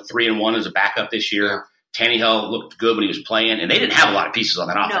Osweiler went 3-1 as a backup this year. Yeah. Tannehill looked good when he was playing, and they didn't have a lot of pieces on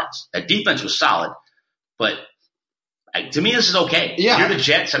that offense. That defense was solid, but to me, this is okay. Yeah. You're the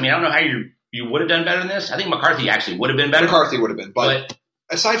Jets. I mean, I don't know how you would have done better than this. I think McCarthy actually would have been better. McCarthy would have been, but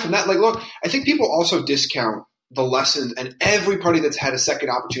aside from that, look, I think people also discount the lessons, and everybody that's had a second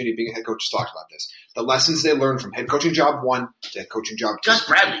opportunity of being a head coach has talked about this. The lessons they learned from head coaching job 1 to head coaching job 2. Gus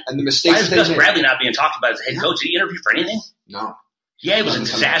Bradley. And the mistakes Why is Gus Bradley not being talked about as a head coach? Did he interview for anything? No. Yeah, it was a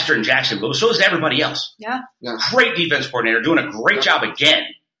disaster in Jacksonville, but so is everybody else. Yeah. Great defense coordinator, doing a great job again.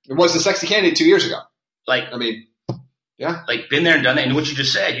 It was the sexy candidate 2 years ago. Like been there and done that. And what you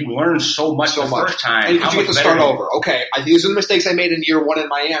just said, you learned so much first time. And you get to start over. Okay, these are the mistakes I made in year 1 in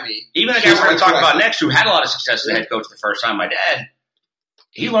Miami. Even the guy we're going to talk about next, who had a lot of success as a head coach the first time, my dad,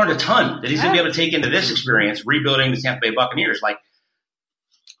 he learned a ton that he's going to be able to take into this experience, rebuilding the Tampa Bay Buccaneers. Like,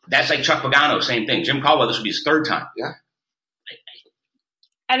 that's like Chuck Pagano, same thing. Jim Caldwell, this would be his 3rd time. Yeah.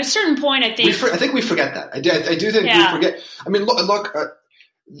 At a certain point, I think we forget that. I do think we forget. I mean, look.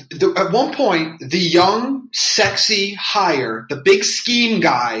 At one point, the young, sexy hire, the big scheme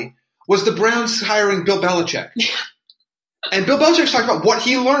guy, was the Browns hiring Bill Belichick. And Bill Belichick's talking about what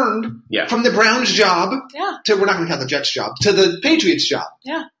he learned from the Browns job to, we're not going to count the Jets job, to the Patriots job.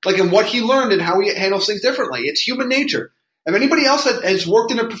 Yeah. And what he learned and how he handles things differently. It's human nature. If anybody else has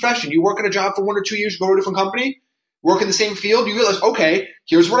worked in a profession, you work in a job for 1 or 2 years, go to a different company, work in the same field, you realize, okay,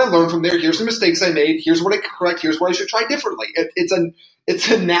 here's what I learned from there, here's the mistakes I made, here's what I correct, here's what I should try differently. It's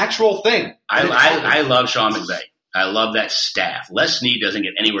a natural thing. I love Sean McVay. I love that staff. Les Snead doesn't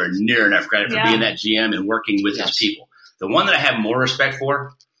get anywhere near enough credit for being that GM and working with his people. The one that I have more respect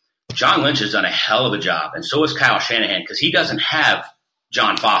for, John Lynch has done a hell of a job, and so has Kyle Shanahan, because he doesn't have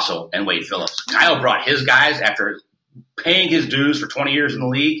John Fossil and Wade Phillips. Kyle brought his guys after paying his dues for 20 years in the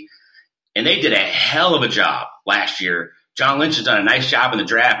league, and they did a hell of a job last year. John Lynch has done a nice job in the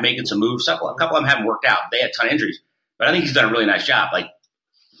draft, making some moves. A couple of them haven't worked out. They had a ton of injuries. But I think he's done a really nice job. Like,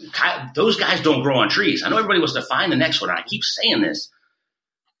 those guys don't grow on trees. I know everybody wants to find the next one, and I keep saying this.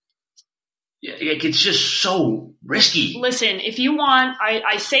 It's just so risky. Listen, if you want,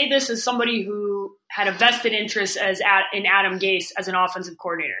 I say this as somebody who had a vested interest in Adam Gase as an offensive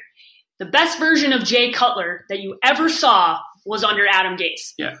coordinator. The best version of Jay Cutler that you ever saw was under Adam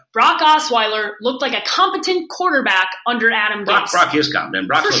Gase. Yeah. Brock Osweiler looked like a competent quarterback under Adam Gase. Brock is competent.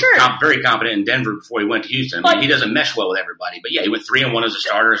 Brock was very competent in Denver before he went to Houston. I mean, he doesn't mesh well with everybody. But, yeah, he went 3-1 as a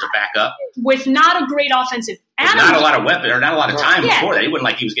starter, as a backup. With not a great offensive. Not a lot of weapon or not a lot of time before that. He wasn't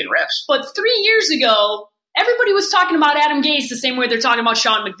like he was getting reps. But 3 years ago, everybody was talking about Adam Gase the same way they're talking about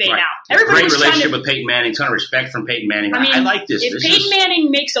Sean McVay now. Everybody great relationship with Peyton Manning, ton of respect from Peyton Manning. I like this. If Peyton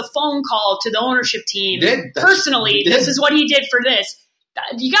Manning makes a phone call to the ownership team, personally, this is what he did for this.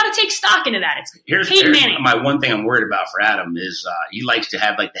 You got to take stock into that. It's Peyton Manning. My one thing I'm worried about for Adam is he likes to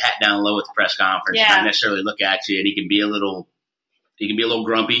have like the hat down low at the press conference, not necessarily look at you, and he can be a little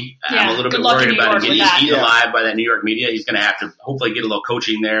grumpy. I'm a little bit worried about him getting eaten alive by that New York media. He's going to have to hopefully get a little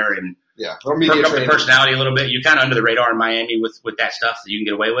coaching there and perk up the personality a little bit. You're kind of under the radar in Miami with that stuff that you can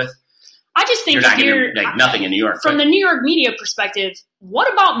get away with. I just think you're like nothing in New York. From the New York media perspective,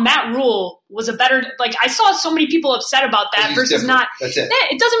 what about Matt Rule was a better – like I saw so many people upset about that versus not – That's it.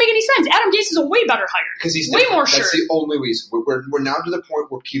 It doesn't make any sense. Adam Gase is a way better hire. Because he's way more sure. That's the only reason. We're now to the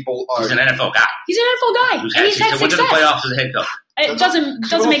point where people are – He's an NFL guy. He's an NFL guy. And he's had success. Went to the playoffs as a head coach. It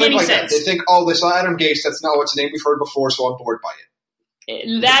doesn't make any sense. They think, they saw Adam Gase. That's not what's a name we've heard before, so I'm bored by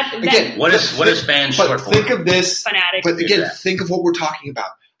it. Again, what is fans short for? Think of this. Fanatic. But again, think of what we're talking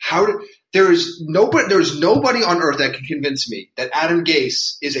about. There's nobody on earth that can convince me that Adam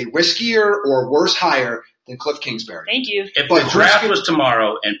Gase is a riskier or worse hire than Cliff Kingsbury. Thank you. If the draft was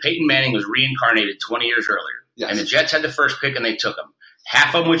tomorrow and Peyton Manning was reincarnated 20 years earlier, and the Jets had the first pick and they took him,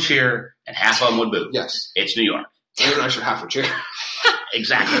 half of them would cheer and half of them would boo. Yes. It's New York. Maybe I should half would cheer.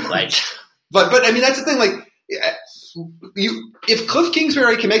 Exactly. But I mean, that's the thing. Like, if Cliff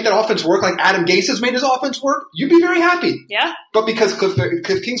Kingsbury can make that offense work like Adam Gase has made his offense work, you'd be very happy. Yeah. But because Cliff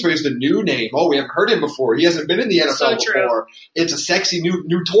Kingsbury is the new name, we haven't heard him before. He hasn't been in the NFL before. It's a sexy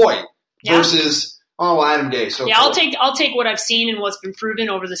new toy versus Adam Gase. So I'll take what I've seen and what's been proven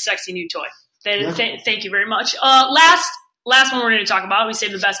over the sexy new toy. Thank you very much. Last one we're going to talk about. We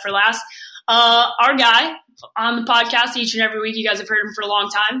saved the best for last. Our guy on the podcast each and every week. You guys have heard him for a long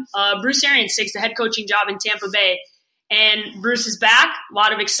time. Bruce Arians takes the head coaching job in Tampa Bay. And Bruce is back. A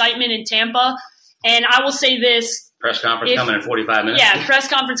lot of excitement in Tampa. And I will say this. Press conference coming in 45 minutes. Yeah, press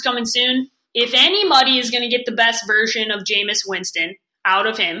conference coming soon. If anybody is going to get the best version of Jameis Winston out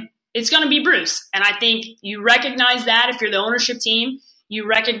of him, it's going to be Bruce. And I think you recognize that if you're the ownership team. You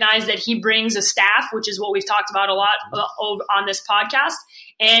recognize that he brings a staff, which is what we've talked about a lot on this podcast.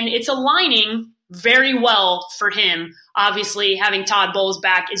 And it's aligning very well for him. Obviously, having Todd Bowles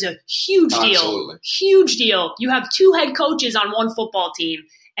back is a huge deal. Absolutely. Huge deal. You have two head coaches on one football team.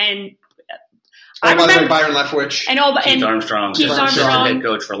 And by the way, Byron Leftwich. Keith Armstrong. Head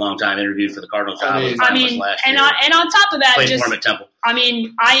coach for a long time, interviewed for the Cardinals job. And on top of that, played for him at Temple.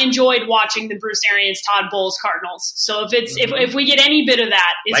 I enjoyed watching the Bruce Arians, Todd Bowles Cardinals. So if we get any bit of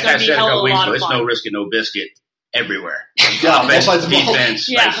that, it's going to be a hell of a lot of fun. It's no risk and no biscuit everywhere. Offense, defense.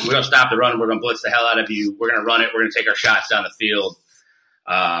 We're going to stop the run. We're going to blitz the hell out of you. We're going to run it. We're going to take our shots down the field.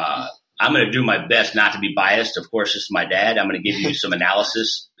 I'm going to do my best not to be biased. Of course, this is my dad. I'm going to give you some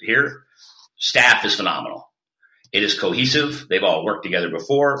analysis here. Staff is phenomenal. It is cohesive. They've all worked together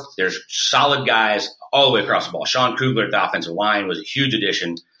before. There's solid guys all the way across the ball. Sean Kugler at the offensive line was a huge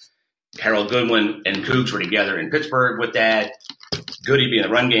addition. Harold Goodwin and Cougs were together in Pittsburgh with Dad. Goody being the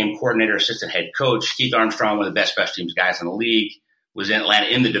run game coordinator, assistant head coach. Keith Armstrong, one of the best special teams guys in the league, was in Atlanta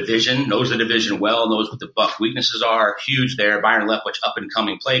in the division, knows the division well, knows what the Buck weaknesses are. Huge there. Byron Leftwich,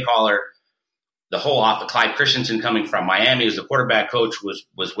 up-and-coming play caller. The whole Clyde Christensen coming from Miami as the quarterback coach was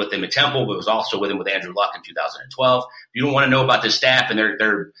with him at Temple, but was also with him with Andrew Luck in 2012. If you don't want to know about this staff, and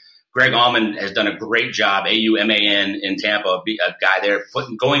they're Greg Allman has done a great job, AUMAN in Tampa, a guy there,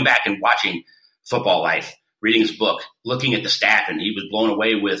 going back and watching Football Life, reading his book, looking at the staff, and he was blown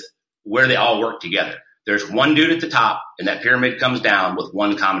away with where they all work together. There's one dude at the top, and that pyramid comes down with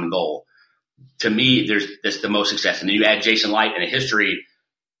one common goal. To me, that's the most success. And then you add Jason Light and a history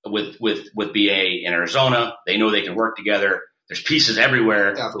with BA in Arizona. They know they can work together. There's pieces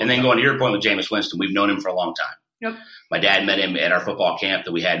everywhere. And then going to your point with Jameis Winston, we've known him for a long time. Yep. My dad met him at our football camp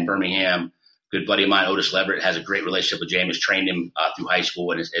that we had in Birmingham. Good buddy of mine, Otis Leverett, has a great relationship with Jameis, trained him through high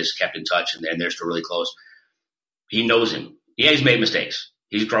school and has kept in touch, and they're still really close. He knows him. Yeah, he's made mistakes.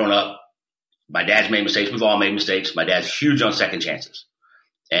 He's grown up. My dad's made mistakes. We've all made mistakes. My dad's huge on second chances.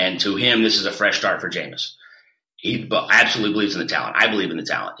 And to him, this is a fresh start for Jameis. He absolutely believes in the talent. I believe in the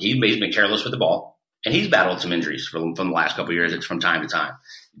talent. He's been careless with the ball, and he's battled some injuries from the last couple of years. It's from time to time.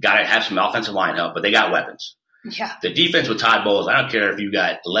 Got to have some offensive line help, but they got weapons. Yeah. The defense with Todd Bowles, I don't care if you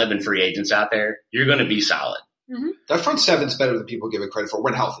got 11 free agents out there, you're going to be solid. Mm-hmm. That front seven's better than people give it credit for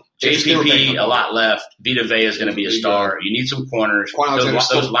when healthy. JPP, a lot left. Vita Vea is going to be a star. You need some corners. Those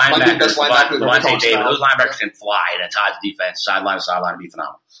linebackers, Levante David, those linebackers can fly in a Todd's defense, sideline to sideline, be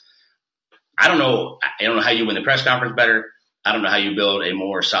phenomenal. I don't know how you win the press conference better. I don't know how you build a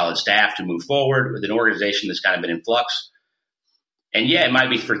more solid staff to move forward with an organization that's kind of been in flux. And yeah, it might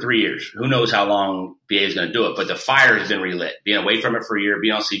be for 3 years. Who knows how long BA is going to do it? But the fire has been relit. Being away from it for a year,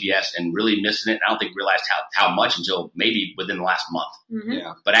 being on CBS, and really missing it. I don't think realized how much until maybe within the last month. Mm-hmm.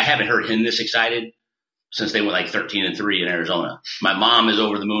 Yeah. But I haven't heard him this excited since they went like 13-3 in Arizona. My mom is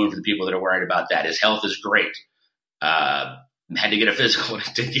over the moon for the people that are worried about that. His health is great. Had to get a physical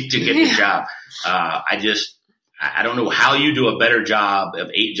to get the job. I don't know how you do a better job of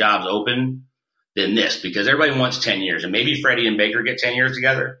 8 jobs open than this, because everybody wants 10 years, and maybe Freddie and Baker get 10 years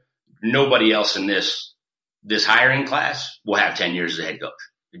together. Nobody else in this hiring class will have 10 years as a head coach.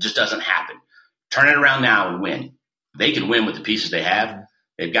 It just doesn't happen. Turn it around now and win. They can win with the pieces they have.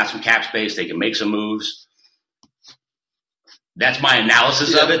 They've got some cap space. They can make some moves. That's my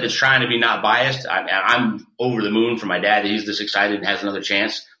analysis of it. That's trying to be not biased. I'm over the moon for my dad that he's this excited and has another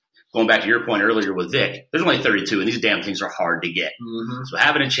chance. Going back to your point earlier with Vic, there's only 32, and these damn things are hard to get. Mm-hmm. So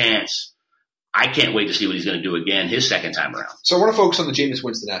having a chance, I can't wait to see what he's going to do again his second time around. So I want to focus on the Jameis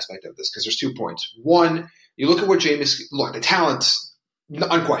Winston aspect of this because there's 2 points. One, you look at what the talent's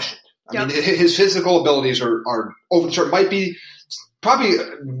unquestioned. I mean, his physical abilities are over the chart. Might be probably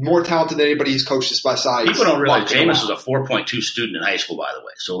more talented than anybody he's coached besides. People don't realize Jameis was a 4.2 student in high school, by the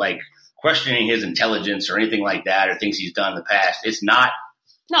way. So, questioning his intelligence or anything like that or things he's done in the past, it's not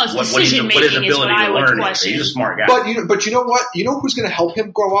his what his ability to learn is. He's a smart guy. But you know what? You know who's going to help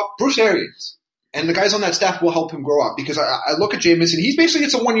him grow up? Bruce Arians. And the guys on that staff will help him grow up because I look at Jameis and he basically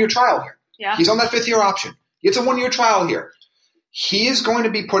gets a 1-year trial here. Yeah. He's on that 5th-year option. He gets a 1-year trial here. He is going to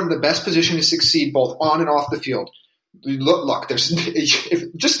be put in the best position to succeed both on and off the field. Look,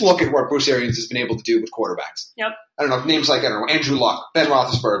 just look at what Bruce Arians has been able to do with quarterbacks. Yep. I don't know, names like, Andrew Luck, Ben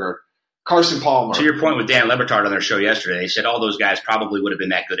Roethlisberger, Carson Palmer. To your point with Dan Lebertard on their show yesterday, they said all those guys probably would have been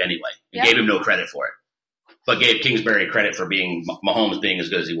that good anyway. And gave him no credit for it. But gave Kingsbury credit for Mahomes being as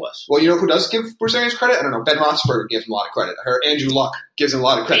good as he was. Well, you know who does give Bruce Arians credit? I don't know. Ben Roethlisberger gives him a lot of credit. I heard Andrew Luck gives him a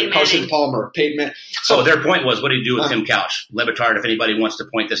lot of credit. Carson Palmer, Peyton Manning. So their point was, what did he do with Tim Couch? Lebertard, if anybody wants to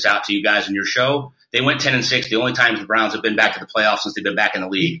point this out to you guys in your show, they went 10-6. The only times the Browns have been back to the playoffs since they've been back in the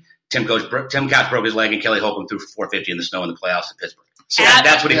league. Tim Couch broke his leg, and Kelly Holcomb threw for 450 in the snow in the playoffs in Pittsburgh. So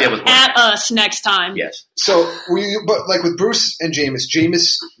that's what he did with at us next time. Yes. So, but with Bruce and Jameis,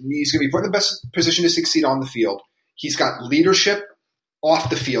 he's going to be put in the best position to succeed on the field. He's got leadership off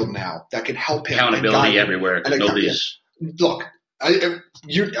the field now that can help him. Accountability everywhere. Look,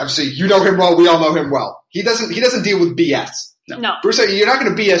 obviously you know him well. We all know him well. He doesn't deal with BS. No. Bruce, you're not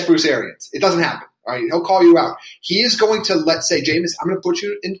going to BS Bruce Arians. It doesn't happen. All right, he'll call you out. He is going to, let's say, Jameis, I'm going to put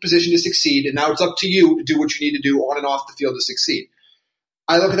you in position to succeed, and now it's up to you to do what you need to do on and off the field to succeed.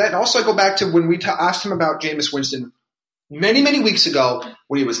 I look at that, and also I go back to when we asked him about Jameis Winston many, many weeks ago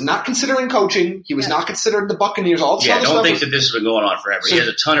when he was not considering coaching. He was not considering the Buccaneers. All this other stuff. Don't think that this has been going on forever. So, he has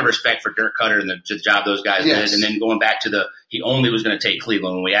a ton of respect for Dirk Cutter and the job those guys did. And then going back to he only was going to take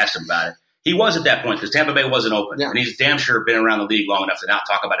Cleveland when we asked him about it. He was at that point because Tampa Bay wasn't open. Yeah. And he's damn sure been around the league long enough to not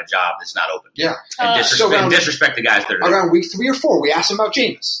talk about a job that's not open. Yeah. And disrespect the guys that are around week 3 or 4, we asked him about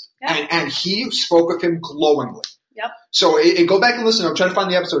Jameis. Yeah. And he spoke of him glowingly. Yep. So and go back and listen. I'm trying to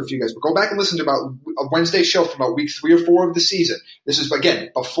find the episode for you guys, but go back and listen to about a Wednesday show from about week 3 or 4 of the season. This is, again,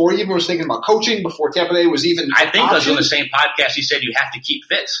 before he even was thinking about coaching, before Tampa Bay was even I think on the same podcast he said you have to keep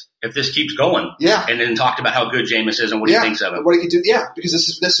Fitz if this keeps going. Yeah. And then talked about how good Jameis is and what he thinks of him. What he could do. Yeah, because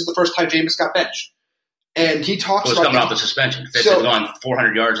this is the first time Jameis got benched. And he talks about coming off the suspension. Fitz has gone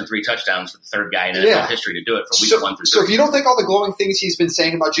 400 yards and 3 touchdowns for the third guy in NFL history to do it for week 1 through 3. So if you don't think all the glowing things he's been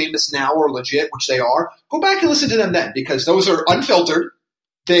saying about Jameis now are legit, which they are, go back and listen to them then, because those are unfiltered.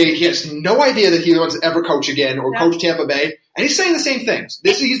 He has no idea that he wants to ever coach again or coach Tampa Bay, and he's saying the same things.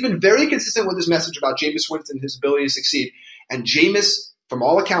 He's been very consistent with his message about Jameis Winston and his ability to succeed. And Jameis, from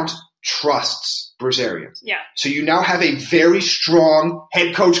all accounts, trusts Bruce Arians. Yeah. So you now have a very strong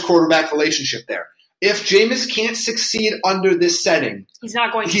head coach-quarterback relationship there. If Jameis can't succeed under this setting, he's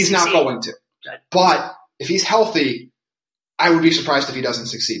not going to. He's not going to. But if he's healthy, I would be surprised if he doesn't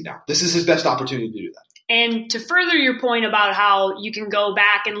succeed now. This is his best opportunity to do that. And to further your point about how you can go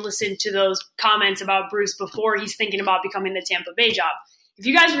back and listen to those comments about Bruce before he's thinking about becoming the Tampa Bay job. If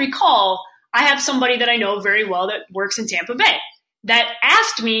you guys recall, I have somebody that I know very well that works in Tampa Bay that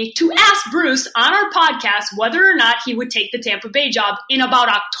asked me to ask Bruce on our podcast whether or not he would take the Tampa Bay job in about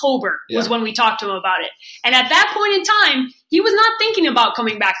October was when we talked to him about it. And at that point in time, He was not thinking about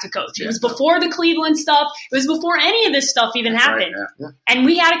coming back to coach. It was before the Cleveland stuff. It was before any of this stuff even happened. Right, yeah. And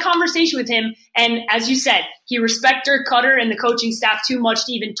we had a conversation with him. And as you said, he respected Dirk Cutter and the coaching staff too much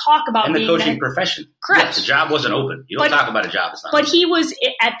to even talk about and the coaching profession. Correct. Yes, the job wasn't open. You don't talk about a job. It's not but open. He was,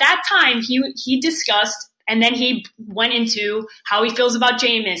 at that time, he discussed, and then he went into how he feels about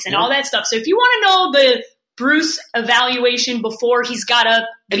Jameis and all that stuff. So if you want to know the Bruce evaluation before he's got to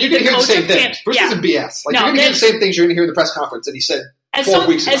and you're going to hear the same things. Bruce isn't BS. Like, you're going to hear the same things you're going to hear in the press conference that he said 12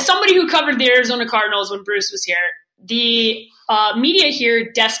 weeks ago. As somebody who covered the Arizona Cardinals when Bruce was here, the media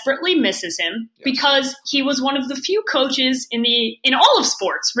here desperately misses him because he was one of the few coaches in all of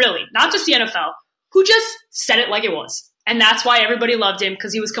sports, really, not just the NFL, who just said it like it was. And that's why everybody loved him,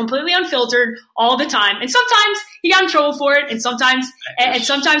 because he was completely unfiltered all the time. And sometimes he got in trouble for it, and sometimes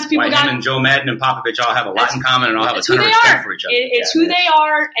people got. Him and Joe Madden and Popovich all have a lot in common, and all have a ton of respect for each other. It's who they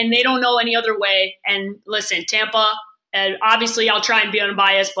are, and they don't know any other way. And listen, Tampa, obviously I'll try and be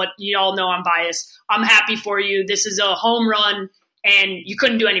unbiased, but you all know I'm biased. I'm happy for you. This is a home run, and you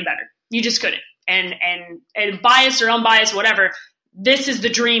couldn't do any better. You just couldn't. And biased or unbiased, whatever. This is the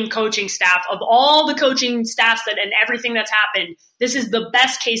dream coaching staff of all the coaching staffs and everything that's happened. This is the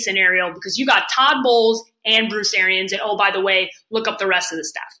best case scenario because you got Todd Bowles and Bruce Arians. And oh, by the way, look up the rest of the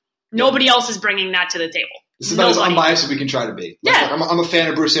staff. Nobody else is bringing that to the table. This is about as unbiased as we can try to be. Yeah. I'm a fan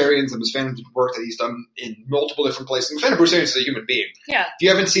of Bruce Arians. I'm a fan of the work that he's done in multiple different places. I'm a fan of Bruce Arians as a human being. Yeah. If you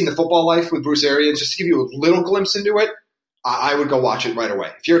haven't seen The Football Life with Bruce Arians, just to give you a little glimpse into it, I would go watch it right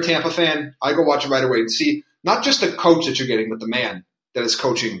away. If you're a Tampa fan, I go watch it right away and see not just the coach that you're getting, but the man that is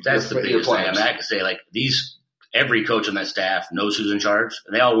coaching. That's the biggest thing. I mean, I can say, like, every coach on that staff knows who's in charge,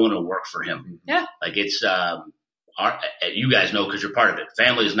 and they all want to work for him. Yeah. Like, it's you guys know because you're part of it.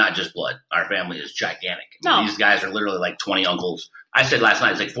 Family is not just blood. Our family is gigantic. I mean, these guys are literally like 20 uncles. I said last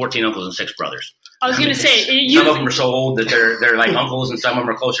night it's like 14 uncles and 6 brothers. I was going to say some of them are so old that they're like uncles, and some of them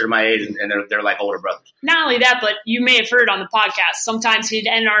are closer to my age, and they're like older brothers. Not only that, but you may have heard on the podcast. Sometimes he'd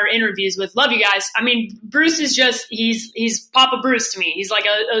end our interviews with "Love you guys." I mean, Bruce is just he's Papa Bruce to me. He's like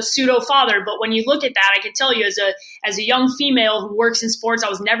a pseudo father. But when you look at that, I can tell you as a young female who works in sports, I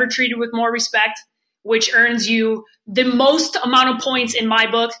was never treated with more respect, which earns you the most amount of points in my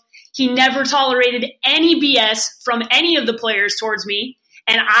book. He never tolerated any BS from any of the players towards me.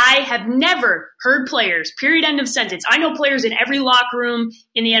 And I have never heard players, period, end of sentence. I know players in every locker room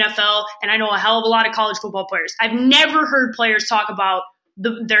in the NFL, and I know a hell of a lot of college football players. I've never heard players talk about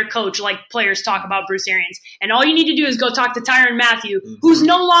their coach like players talk about Bruce Arians. And all you need to do is go talk to Tyrann Mathieu, who's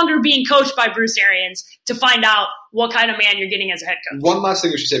no longer being coached by Bruce Arians, to find out what kind of man you're getting as a head coach. One last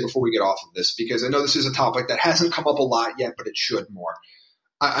thing we should say before we get off of this, because I know this is a topic that hasn't come up a lot yet, but it should more.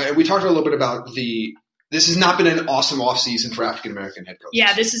 We talked a little bit about this has not been an awesome offseason for African-American head coaches.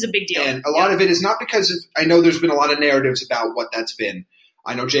 Yeah, this is a big deal. And a lot of it is not because I know there's been a lot of narratives about what that's been.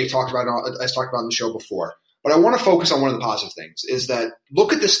 I know Jake talked about it, I talked about on the show before. But I want to focus on one of the positive things is that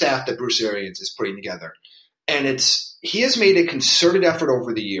look at the staff that Bruce Arians is putting together. And he has made a concerted effort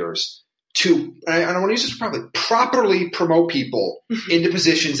over the years to, and I want to use this probably, properly promote people into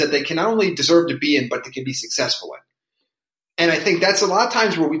positions that they can not only deserve to be in, but they can be successful in. And I think that's a lot of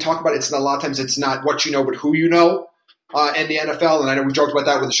times where we talk about a lot of times it's not what you know, but who you know in the NFL. And I know we joked about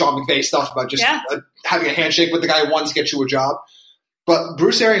that with the Sean McVay stuff about just having a handshake with the guy who wants to get you a job. But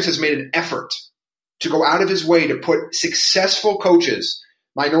Bruce Arians has made an effort to go out of his way to put successful coaches,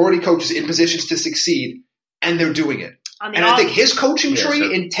 minority coaches, in positions to succeed, and they're doing it. And I think his coaching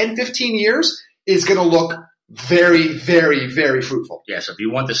tree in 10, 15 years is going to look very, very, very fruitful. Yeah, so if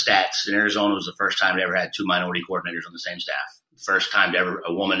you want the stats, in Arizona was the first time they ever had 2 minority coordinators on the same staff. First time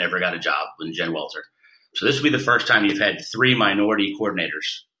a woman ever got a job with Jen Welter. So this will be the first time you've had 3 minority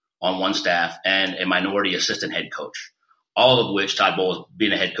coordinators on one staff and a minority assistant head coach, all of which Todd Bowles,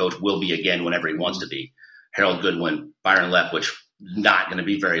 being a head coach, will be again whenever he wants to be. Harold Goodwin, Byron Leftwich, not going to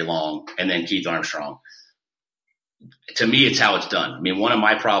be very long, and then Keith Armstrong. To me, it's how it's done. I mean, one of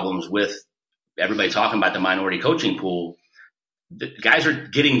my problems with everybody talking about the minority coaching pool, the guys are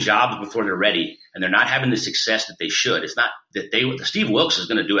getting jobs before they're ready, and they're not having the success that they should. It's not that Steve Wilkes is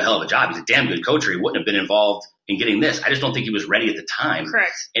going to do a hell of a job. He's a damn good coach, or he wouldn't have been involved in getting this. I just don't think he was ready at the time.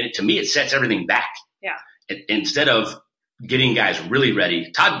 Correct. And to me, it sets everything back. Yeah. Instead of getting guys really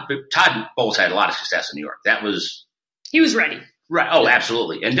ready, Todd Bowles had a lot of success in New York. He was ready. Right. Oh,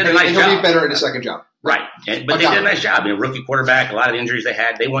 absolutely. And did a nice job. He'll be better in his second job. Right. But they did a nice job. Rookie quarterback, a lot of the injuries they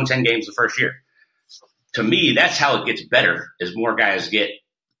had, they won 10 games the first year. To me, that's how it gets better as more guys get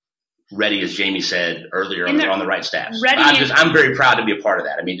ready, as Jamie said earlier, on the right staffs. I'm very proud to be a part of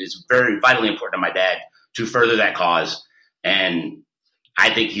that. I mean, it's very vitally important to my dad to further that cause. And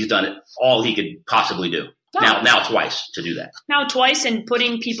I think he's done all he could possibly do. No. Now twice to do that. Now twice, and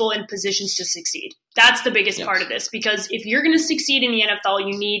putting people in positions to succeed. That's the biggest part of this, because if you're going to succeed in the NFL,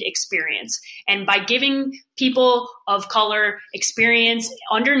 you need experience. And by giving people of color experience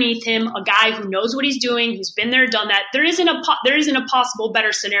underneath him, a guy who knows what he's doing, who's been there, done that, there isn't a possible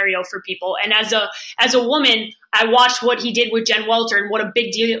better scenario for people. And as a woman, I watched what he did with Jen Welter, and what a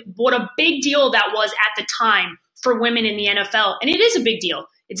big deal that was at the time for women in the NFL. And it is a big deal.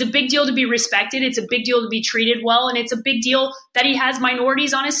 It's a big deal to be respected. It's a big deal to be treated well. And it's a big deal that he has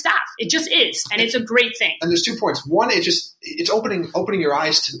minorities on his staff. It just is. And it's a great thing. And there's 2 points. One, it's opening your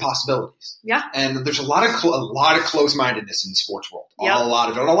eyes to the possibilities. Yeah. And there's a lot of closed-mindedness in the sports world. Yep. A lot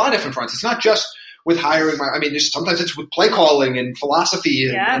of it on a lot of different fronts. It's not just with hiring. Sometimes it's with play calling and philosophy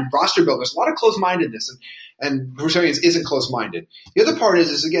and roster building. There's a lot of closed-mindedness. And Bruce Arians isn't closed-minded. The other part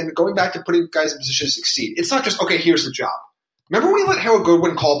is again, going back to putting guys in position to succeed. It's not just, okay, here's the job. Remember when he let Harold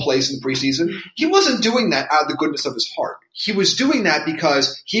Goodwin call plays in the preseason? He wasn't doing that out of the goodness of his heart. He was doing that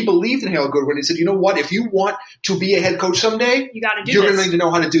because he believed in Harold Goodwin. He said, you know what? If you want to be a head coach someday, you're going to need to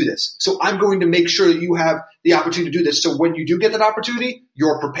know how to do this. So I'm going to make sure that you have the opportunity to do this. So when you do get that opportunity,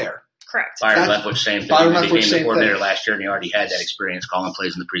 you're prepared. Correct. Byron Leftwich, same thing. He became the coordinator last year, and he already had that experience calling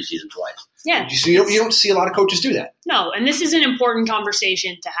plays in the preseason twice. Yeah. You don't see a lot of coaches do that. No, and this is an important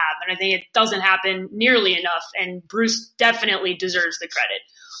conversation to have, and I think it doesn't happen nearly enough, and Bruce definitely deserves the credit.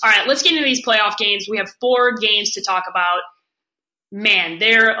 All right, let's get into these playoff games. We have 4 games to talk about. Man,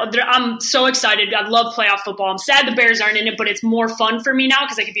 I'm so excited. I love playoff football. I'm sad the Bears aren't in it, but it's more fun for me now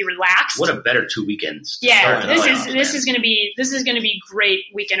because I can be relaxed. What a better 2 weekends! Yeah, this is going to be great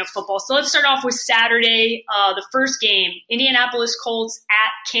weekend of football. So let's start off with Saturday. The first game: Indianapolis Colts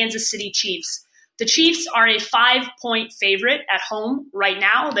at Kansas City Chiefs. The Chiefs are a 5-point favorite at home right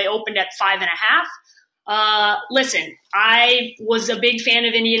now. They opened at 5.5. Listen, I was a big fan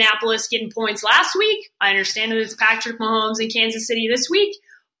of Indianapolis getting points last week. I understand that it's Patrick Mahomes in Kansas City this week,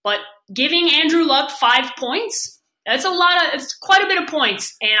 but giving Andrew Luck 5 points, it's quite a bit of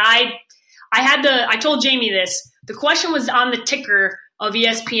points. And I told Jamie this. The question was on the ticker of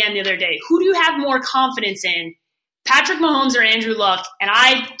ESPN the other day. Who do you have more confidence in, Patrick Mahomes or Andrew Luck? And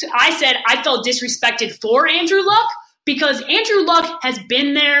I said I felt disrespected for Andrew Luck, because Andrew Luck has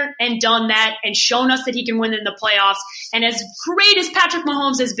been there and done that and shown us that he can win in the playoffs. And as great as Patrick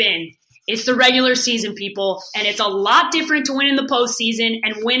Mahomes has been, it's the regular season, people, and it's a lot different to win in the postseason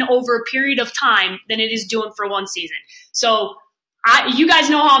and win over a period of time than it is doing for one season. So you guys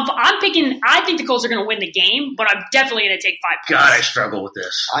know how I'm picking. I think the Colts are going to win the game, but I'm definitely going to take 5 points. God, I struggle with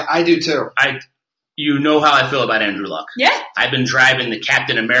this. I do too. You know how I feel about Andrew Luck. Yeah. I've been driving the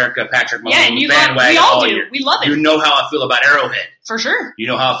Captain America, Patrick Mahomes we bandwagon all do. year. We love it. You know how I feel about Arrowhead. For sure. You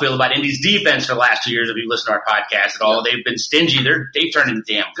know how I feel about Indy's defense for the last 2 years. If you listen to our podcast at all, they've been stingy. They've turned into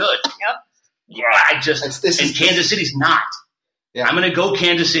damn good. Yep. Yeah, Kansas City's not. Yeah. I'm going to go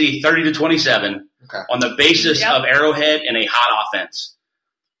Kansas City 30-27 on the basis of Arrowhead and a hot offense.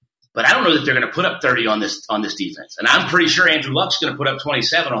 But I don't know that they're going to put up 30 on this defense. And I'm pretty sure Andrew Luck's going to put up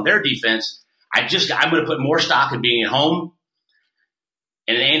 27 on their defense. I'm going to put more stock in being at home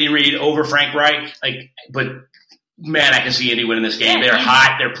and Andy Reid over Frank Reich. But man, I can see Indy winning this game. They're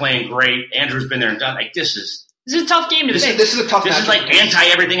hot. They're playing great. Andrew's been there and done. This is a tough game to pick. This is a tough. This is like anti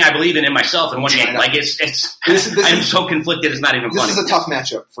everything I believe in myself in one game. I'm so conflicted. It's not even funny. This is a tough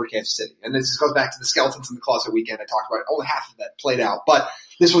matchup for Kansas City, and this goes back to the skeletons in the closet weekend I talked about. Only half of that played out, but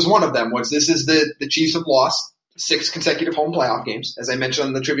this was one of them. This is the Chiefs have lost 6 consecutive home playoff games. As I mentioned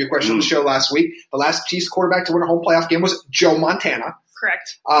on the trivia question on the show last week, the last Chiefs quarterback to win a home playoff game was Joe Montana.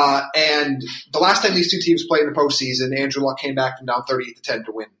 Correct. And the last time these 2 teams played in the postseason, Andrew Luck came back from down 38-10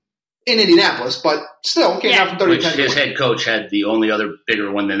 to win in Indianapolis, but still came out from 30-10. His head coach had the only other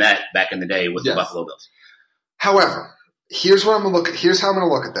bigger one than that back in the day with the Buffalo Bills. However, here's how I'm going to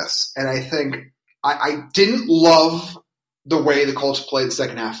look at this, and I think I didn't love the way the Colts played the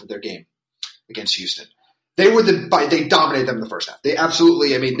second half of their game against Houston. They dominated them in the first half. They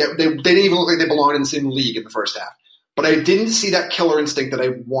absolutely, they didn't even look like they belonged in the same league in the first half. But I didn't see that killer instinct that I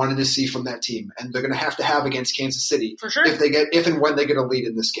wanted to see from that team, and they're going to have against Kansas City for sure if and when they get a lead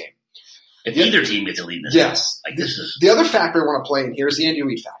in this game. If either team gets a lead in this game. This is the other factor I want to play in here is the Andy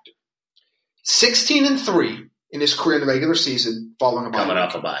Reid factor. 16-3 in his career in the regular season, following a bye. Coming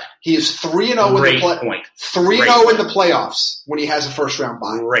off a bye. He is 3-0 in the playoffs when he has a first round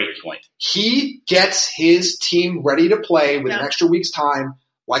bye. Great point. He gets his team ready to play with an extra week's time,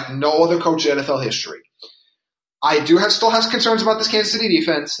 like no other coach in NFL history. I still have concerns about this Kansas City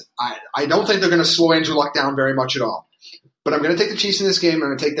defense. I don't think they're going to slow Andrew Luck down very much at all. But I'm going to take the Chiefs in this game. I'm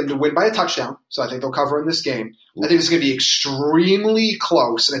going to take them to win by a touchdown. So I think they'll cover in this game. I think it's going to be extremely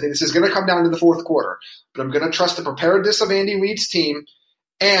close. And I think this is going to come down to the fourth quarter. But I'm going to trust the preparedness of Andy Reid's team.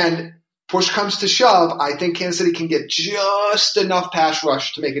 And push comes to shove, I think Kansas City can get just enough pass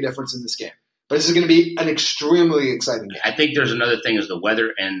rush to make a difference in this game. But this is going to be an extremely exciting game. I think there's another thing is the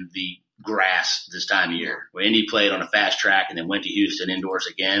weather and the grass this time of year. Where Indy played on a fast track and then went to Houston indoors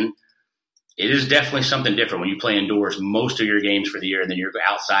again. It is definitely something different when you play indoors most of your games for the year, and then you're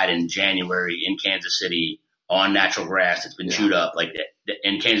outside in January in Kansas City on natural grass that's been chewed up like that.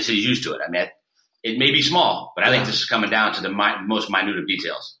 And Kansas City's used to it. I mean, it may be small, but I think this is coming down to the most minute of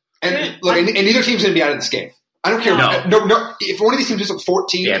details. And look, and neither team's going to be out of this game. I don't care. No. If one of these teams is up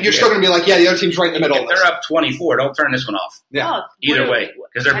 14, you're still going to be like, the other team's right in the middle. If they're up 24, don't turn this one off. Yeah. Either way,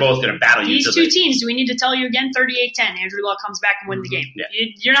 because they're both going to battle you. These two teams, do we need to tell you again? 38-10. Andrew Luck comes back and wins the game. Yeah.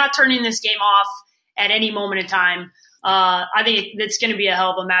 You're not turning this game off at any moment in time. I think it's going to be a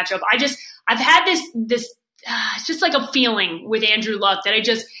hell of a matchup. I've had this it's just like a feeling with Andrew Luck that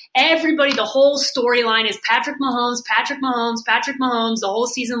everybody, the whole storyline is Patrick Mahomes, the whole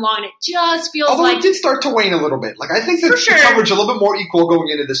season long, and it just feels Although like it did start to wane a little bit. Like, I think that the coverage a little bit more equal going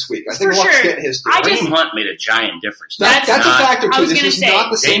into this week. I think Luck's getting his due. Kareem Hunt made a giant difference. That's a factor, too. This is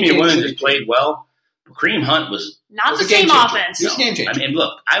not the same Damian Williams has played well. Kareem Hunt was not the same offense. This game changer. I mean,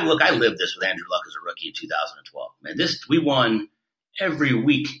 I lived this with Andrew Luck as a rookie in 2012. Man, we won every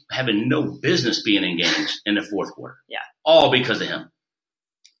week having no business being in games in the fourth quarter. Yeah. All because of him.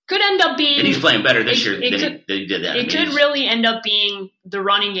 Could end up being... And he's playing better this year than he did that. It could really end up being the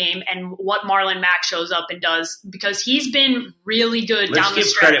running game and what Marlon Mack shows up and does, because he's been really good down the stretch.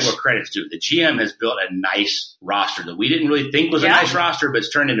 Let's give credit where credit's due. The GM has built a nice roster that we didn't really think was a nice roster, but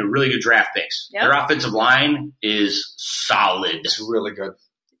it's turned into really good draft picks. Yep. Their offensive line is solid. It's really good.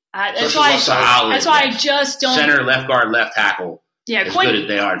 That's why I just don't... Center, left guard, left tackle. Yeah, as good as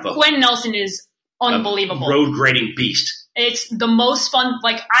they are in football. Quentin Nelson is unbelievable. A road grading beast. It's the most fun.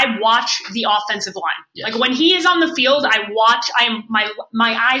 Like, I watch the offensive line. Yes. Like, when he is on the field,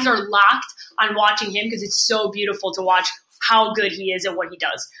 my eyes are locked on watching him because it's so beautiful to watch how good he is at what he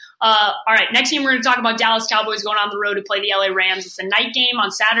does. All right, next game we're going to talk about Dallas Cowboys going on the road to play the LA Rams. It's a night game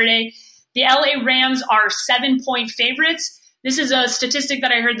on Saturday. The LA Rams are 7-point favorites. This is a statistic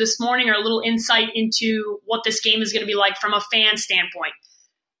that I heard this morning, or a little insight into what this game is going to be like from a fan standpoint.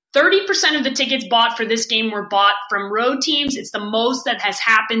 30% of the tickets bought for this game were bought from road teams. It's the most that has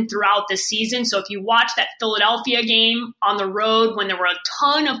happened throughout the season. So if you watch that Philadelphia game on the road when there were a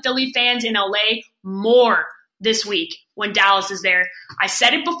ton of Philly fans in LA, more this week when Dallas is there. I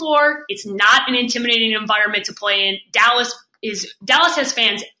said it before, it's not an intimidating environment to play in. Dallas has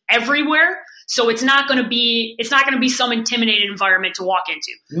fans everywhere. So it's not going to be some intimidating environment to walk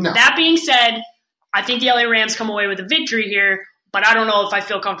into. No. That being said, I think the LA Rams come away with a victory here. But I don't know if I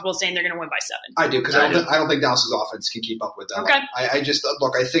feel comfortable saying they're going to win by 7. I do, because I don't think Dallas's offense can keep up with that. Okay.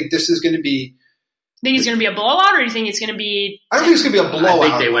 I think this is going to be... Think it's going to be a blowout, or do you think it's going to be... I don't think it's going to be a blowout. I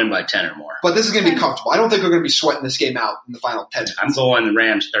think they win by 10 or more. But this is going to be comfortable. I don't think they're going to be sweating this game out in the final 10 minutes. I'm going the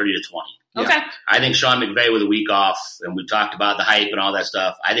Rams 30-20. Okay. Yeah. I think Sean McVay with a week off, and we talked about the hype and all that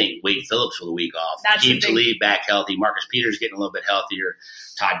stuff. I think Wade Phillips with a week off. Keep Talib back healthy. Marcus Peters getting a little bit healthier.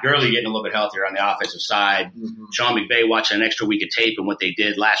 Todd Gurley getting a little bit healthier on the offensive side. Mm-hmm. Sean McVay watching an extra week of tape and what they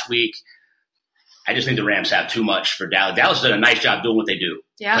did last week. I just think the Rams have too much for Dallas. Dallas did a nice job doing what they do.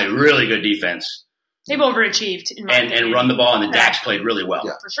 Yeah. Play really good defense. They've overachieved. And run the ball, and the Dax played really well.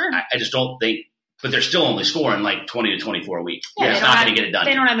 Yeah, for sure. I just don't think – but they're still only scoring like 20 to 24 a week. Yeah, it's not going to get it done.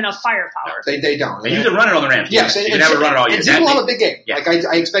 They don't have enough firepower. No, they don't. And you can run it on the Rams. Yes. You can never run it all year. And Zeke will have a big game. Yeah. Like,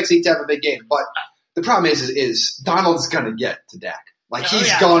 I expect Zeke to have a big game. But the problem is Donald's going to get to Dak. Like,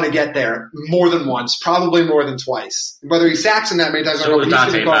 he's going to get there more than once, probably more than twice. Whether he sacks him that many times, so with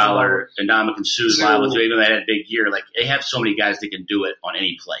Dante Fowler and Dominican Sue's liable too, even though they had a big year. Like, they have so many guys that can do it on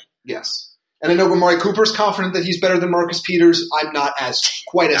any play. Yes. And I know Amari Cooper's confident that he's better than Marcus Peters. I'm not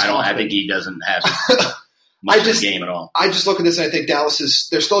quite as confident. I think he doesn't have much of the game at all. I just look at this and I think Dallas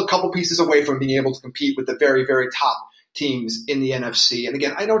they're still a couple pieces away from being able to compete with the very, very top teams in the NFC. And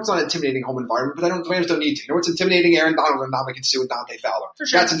again, I know it's not an intimidating home environment, but the Rams don't need to. You know what's intimidating? Aaron Donald and Dominican Sue and Dante Fowler. For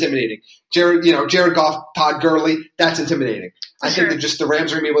sure. That's intimidating. Jared Goff, Todd Gurley, that's intimidating. I think that the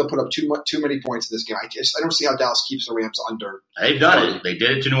Rams are going to be able to put up too many points in this game. I don't see how Dallas keeps the Rams under. They've done it. They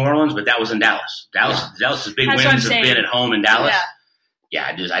did it to New Orleans, but that was in Dallas. Dallas's big wins have been at home in Dallas. Yeah,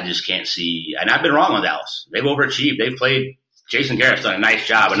 I just can't see. And I've been wrong on Dallas. They've overachieved. They've played. Jason Garrett's done a nice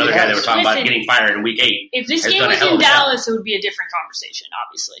job. Another guy they were talking about getting fired in week 8. If this game was in Dallas, it would be a different conversation,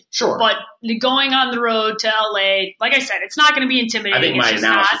 obviously. Sure. But going on the road to LA, like I said, it's not going to be intimidating. I think my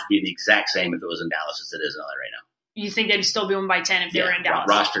analysis would be the exact same if it was in Dallas as it is in LA right now. you think they'd still be win by 10 if they were in Dallas?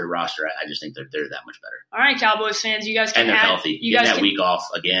 Roster. I just think they're that much better. All right, Cowboys fans, you guys can and they're add, healthy. You guys that can, week off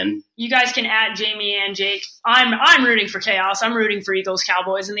again. You guys can add Jamie and Jake. I'm rooting for chaos. I'm rooting for Eagles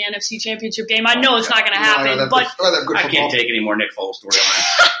Cowboys in the NFC Championship game. I know it's not going to happen, but I can't take any more Nick Foles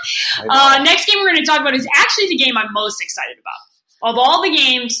storylines. Next game we're going to talk about is actually the game I'm most excited about. Of all the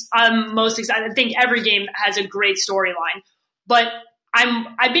games, I'm most excited. I think every game has a great storyline, but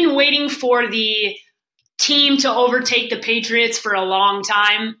I've been waiting for the team to overtake the Patriots for a long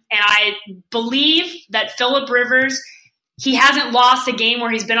time, and I believe that Phillip Rivers, he hasn't lost a game where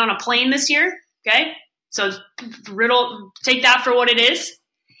he's been on a plane this year, okay? So take that for what it is.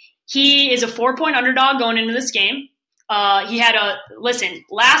 He is a 4-point underdog going into this game. Last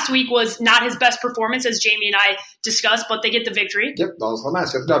week was not his best performance, as Jamie and I discussed, but they get the victory. Yep, that was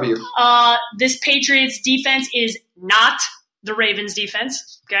nice. Got the W. This Patriots defense is not the Ravens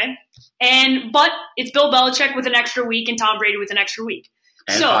defense, okay? But it's Bill Belichick with an extra week and Tom Brady with an extra week.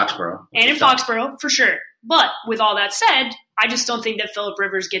 And Foxborough. And in Foxborough, for sure. But with all that said, I just don't think that Phillip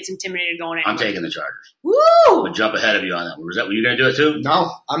Rivers gets intimidated going in. I'm taking the Chargers. Woo! I'm going to jump ahead of you on that one. Were you going to do it too?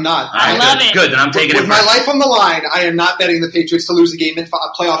 No, I'm not. I love it. Good, then I'm taking it. With my life on the line, I am not betting the Patriots to lose a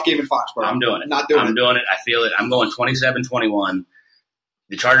playoff game in Foxborough. I'm doing it. I'm doing it. I feel it. I'm going 27-21.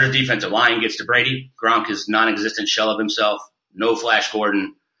 The Chargers defensive line gets to Brady. Gronk is non-existent shell of himself. No Flash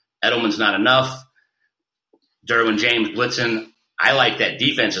Gordon. Edelman's not enough. Derwin James blitzing. I like that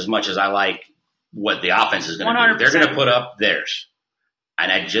defense as much as I like what the offense is going to do. They're going to put up theirs.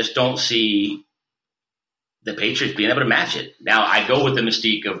 And I just don't see the Patriots being able to match it. Now, I go with the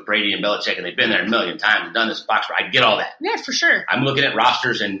mystique of Brady and Belichick, and they've been there a million times and done this box. I get all that. Yeah, for sure. I'm looking at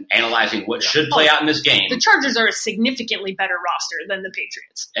rosters and analyzing what should play out in this game. The Chargers are a significantly better roster than the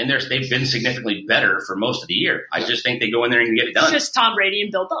Patriots. And they've been significantally better for most of the year. I just think they go in there and get it done. It's just Tom Brady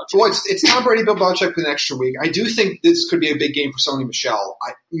and Bill Belichick. Well, it's Tom Brady, Bill Belichick with an extra week. I do think this could be a big game for Sony Michel.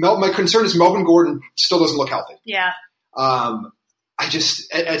 My concern is Melvin Gordon still doesn't look healthy. Yeah. I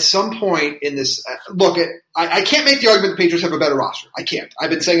just, at some point in this, I can't make the argument the Patriots have a better roster. I can't.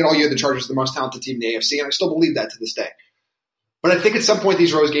 I've been saying it all year, the Chargers are the most talented team in the AFC, and I still believe that to this day. But I think at some point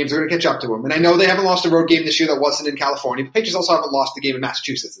these road games are going to catch up to them. And I know they haven't lost a road game this year that wasn't in California. The Patriots also haven't lost a game in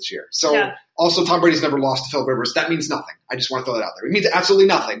Massachusetts this year. So also Tom Brady's never lost to Phil Rivers. That means nothing. I just want to throw that out there. It means absolutely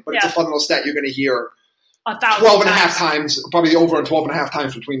nothing, but it's a fundamental stat you're going to hear 12 and a half times, probably over and 12 and a half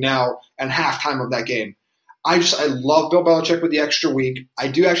times between now and halftime of that game. I love Bill Belichick with the extra week. I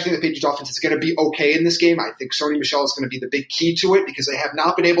do actually think the Patriots offense is going to be okay in this game. I think Sony Michel is going to be the big key to it because they have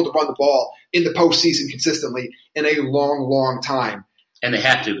not been able to run the ball in the postseason consistently in a long, long time. And they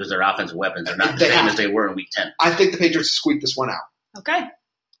have to because their offensive weapons are not the same as they were in Week 10. I think the Patriots squeak this one out. Okay.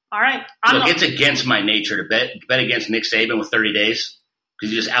 All right. Look, it's against my nature to bet against Nick Saban with 30 days because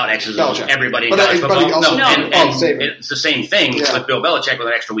he just out-X's everybody in college football. It's the same thing with Bill Belichick with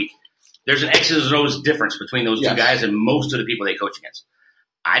an extra week. There's an X's and O's difference between those two guys and most of the people they coach against.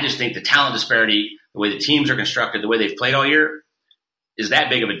 I just think the talent disparity, the way the teams are constructed, the way they've played all year, is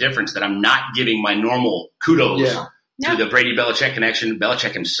that big of a difference that I'm not giving my normal kudos to the Brady-Belichick connection.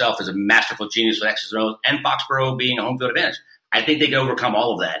 Belichick himself is a masterful genius with X's and O's, and Foxborough being a home field advantage. I think they can overcome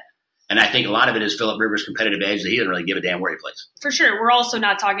all of that. And I think a lot of it is Phillip Rivers' competitive edge that he doesn't really give a damn where he plays. For sure. We're also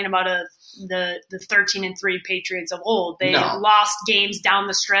not talking about the 13-3 Patriots of old. They lost games down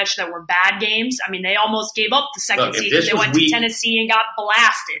the stretch that were bad games. I mean, they almost gave up the second seed. They went to Tennessee and got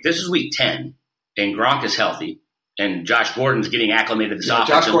blasted. This is week 10, and Gronk is healthy, and Josh Gordon's getting acclimated to this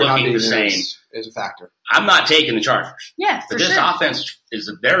offense and looking the same. Is a factor. I'm not taking the Chargers. Yeah, but this offense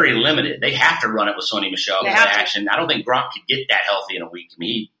is very limited. They have to run it with Sony Michel in action. I don't think Gronk could get that healthy in a week. I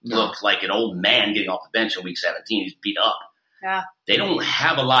mean, he looked like an old man getting off the bench in Week 17. He's beat up. Yeah. They don't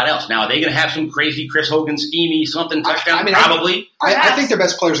have a lot else. Now, are they going to have some crazy Chris Hogan schemey something touchdown? Probably. I think their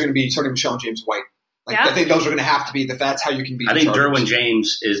best players are going to be Sony Michel and James White. I think those are going to have to be that's how you can beat the Chargers. Derwin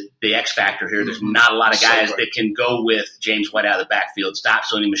James is the X factor here. There's not a lot of guys that can go with James White out of the backfield, stop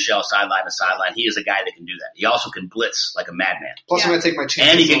Sony Michel sideline to sideline. He is a guy that can do that. He also can blitz like a madman. Plus, I'm going to take my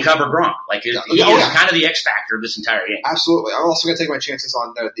chances. And he can cover Gronk. He is kind of the X factor of this entire game. Absolutely. I'm also going to take my chances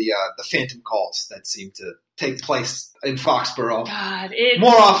on the phantom calls that seem to take place in Foxborough. God,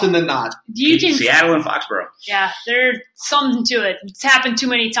 more often than not. Seattle and Foxborough. Yeah, there's something to it. It's happened too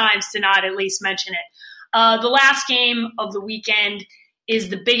many times to not at least mention it. The last game of the weekend is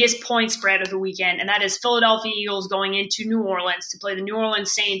the biggest point spread of the weekend, and that is Philadelphia Eagles going into New Orleans to play the New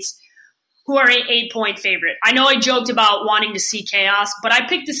Orleans Saints, who are an 8-point favorite. I know I joked about wanting to see chaos, but I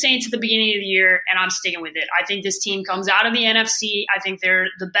picked the Saints at the beginning of the year, and I'm sticking with it. I think this team comes out of the NFC. I think they're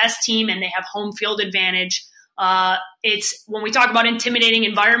the best team, and they have home field advantage. It's when we talk about intimidating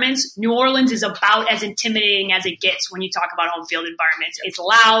environments, New Orleans is about as intimidating as it gets when you talk about home field environments. It's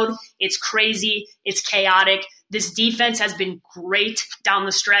loud, it's crazy, it's chaotic. This defense has been great down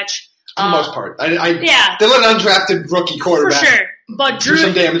the stretch. For the most part. They let an undrafted rookie quarterback. For sure. But do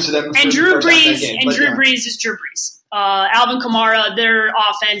some damage to them. Drew Brees is Drew Brees. Alvin Kamara, their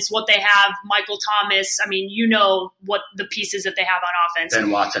offense, what they have, Michael Thomas. I mean, you know what the pieces that they have on offense.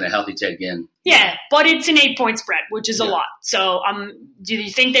 Ben Watson, a healthy Ted Ginn. Yeah, but it's an 8-point spread, which is a lot. So do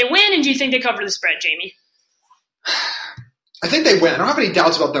you think they win, and do you think they cover the spread, Jamie? I think they win. I don't have any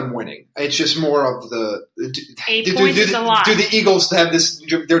doubts about them winning. It's just more of the 8 points is a lot. Do the Eagles have this?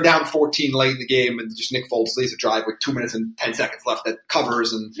 They're down 14 late in the game, and just Nick Foles leads a drive with 2 minutes and 10 seconds left that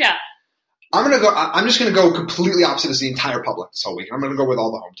covers. And I'm just gonna go completely opposite as the entire public this whole week. I'm gonna go with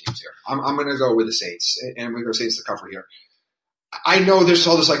all the home teams here. I'm gonna go with the Saints, and I'm gonna go Saints to cover here. I know there's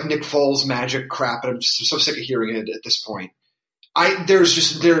all this like Nick Foles magic crap, but I'm just so sick of hearing it at this point. I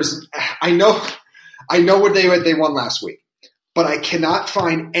know what they won last week. But I cannot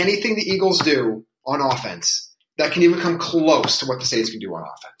find anything the Eagles do on offense that can even come close to what the Saints can do on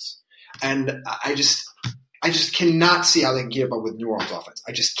offense. And I just cannot see how they can keep up with New Orleans offense.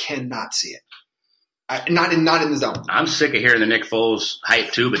 I just cannot see it. Not in the zone. I'm sick of hearing the Nick Foles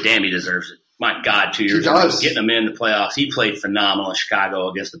hype too, but damn, he deserves it. My God, 2 years ago, getting him in the playoffs. He played phenomenal in Chicago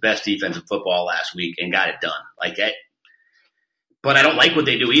against the best defense in football last week and got it done. But I don't like what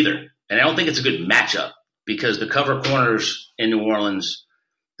they do either. And I don't think it's a good matchup. Because the cover corners in New Orleans,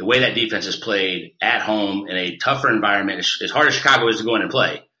 the way that defense is played at home in a tougher environment, as hard as Chicago is to go in and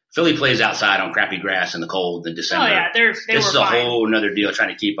play, Philly plays outside on crappy grass in the cold in December. Oh, yeah, this is a whole other deal trying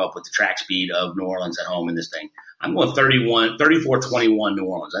to keep up with the track speed of New Orleans at home in this thing. I'm going 34-21 New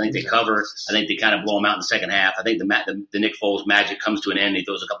Orleans. I think they cover. I think they kind of blow them out in the second half. I think the Nick Foles magic comes to an end. He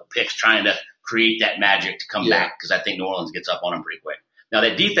throws a couple picks trying to create that magic to come back because I think New Orleans gets up on them pretty quick. Now,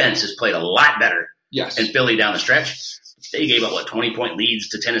 that defense has played a lot better. Yes. And Philly down the stretch, they gave up 20-point leads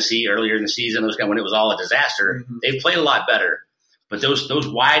to Tennessee earlier in the season. Those when it was all a disaster. Mm-hmm. They've played a lot better, but those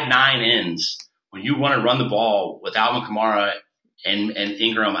wide 9 ends when you want to run the ball with Alvin Kamara and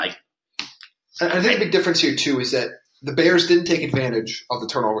Ingram, I think the big difference here too is that the Bears didn't take advantage of the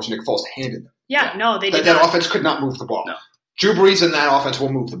turnovers Nick Foles handed them. Yeah, no, they did. That offense could not move the ball. No. Drew Brees and that offense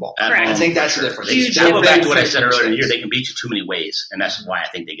will move the ball. I think that's the difference. I go back to what I said earlier in the year. They can beat you too many ways, and that's why I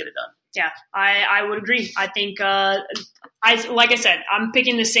think they get it done. Yeah, I would agree. I think, like I said, I'm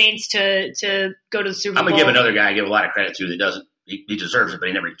picking the Saints to go to the Super Bowl. I'm going to give another guy I give a lot of credit to that doesn't – he deserves it, but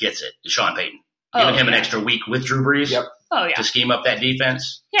he never gets it. It's Sean Payton. Giving him an extra week with Drew Brees to scheme up that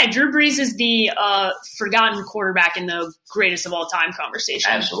defense. Yeah, Drew Brees is the forgotten quarterback in the greatest of all time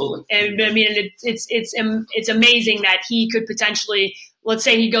conversation. Absolutely. And I mean, it's amazing that he could potentially – let's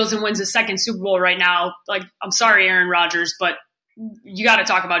say he goes and wins a second Super Bowl right now. Like, I'm sorry, Aaron Rodgers, but – you got to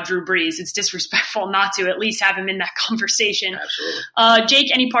talk about Drew Brees. It's disrespectful not to at least have him in that conversation. Absolutely.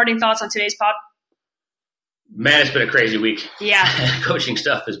 Jake, any parting thoughts on today's pod? Man, it's been a crazy week. Yeah. Coaching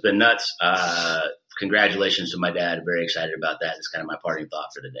stuff has been nuts. Congratulations to my dad. I'm very excited about that. It's kind of my parting thought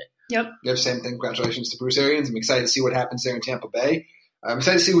for the day. Yep. Yeah, same thing. Congratulations to Bruce Arians. I'm excited to see what happens there in Tampa Bay. I'm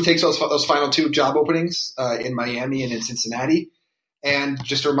excited to see who takes those final 2 job openings in Miami and in Cincinnati. And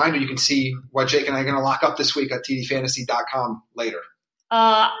just a reminder, you can see what Jake and I are going to lock up this week at tdfantasy.com later.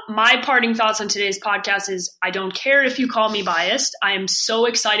 My parting thoughts on today's podcast is I don't care if you call me biased. I am so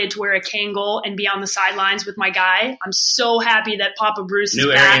excited to wear a Kangol and be on the sidelines with my guy. I'm so happy that Papa Bruce is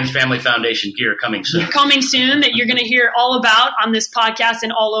back. New Arians Family Foundation gear coming soon. Coming soon that you're going to hear all about on this podcast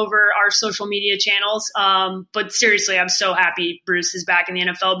and all over our social media channels. But seriously, I'm so happy Bruce is back in the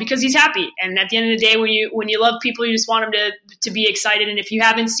NFL because he's happy. And at the end of the day, when you love people, you just want them to be excited. And if you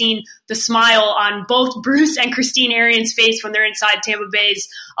haven't seen the smile on both Bruce and Christine Arians' face when they're inside Tampa Bay's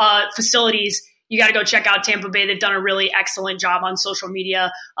facilities, you got to go check out Tampa Bay. They've done a really excellent job on social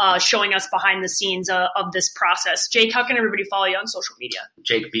media showing us behind the scenes of this process. Jake, how can everybody follow you on social media?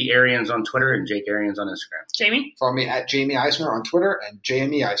 Jake B. Arians on Twitter and Jake Arians on Instagram. Jamie? Follow me at Jamie Eisner on Twitter and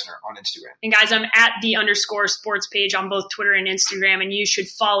JME Eisner on Instagram. And guys, I'm at _sports page on both Twitter and Instagram, and you should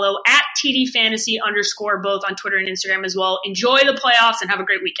follow at TDFantasy_ both on Twitter and Instagram as well. Enjoy the playoffs and have a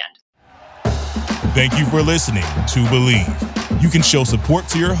great weekend. Thank you for listening to Believe. You can show support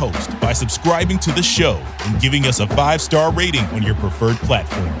to your host by subscribing to the show and giving us a 5-star rating on your preferred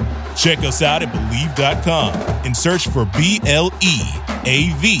platform. Check us out at Believe.com and search for BLEAV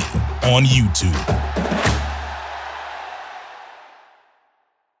on YouTube.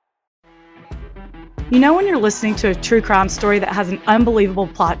 You know when you're listening to a true crime story that has an unbelievable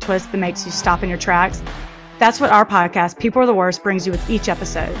plot twist that makes you stop in your tracks? That's what our podcast, People Are the Worst, brings you with each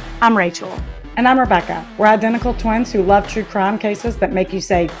episode. I'm Rachel. And I'm Rebecca. We're identical twins who love true crime cases that make you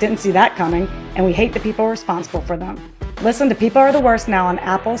say, didn't see that coming, and we hate the people responsible for them. Listen to People Are the Worst now on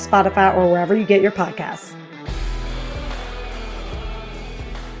Apple, Spotify, or wherever you get your podcasts.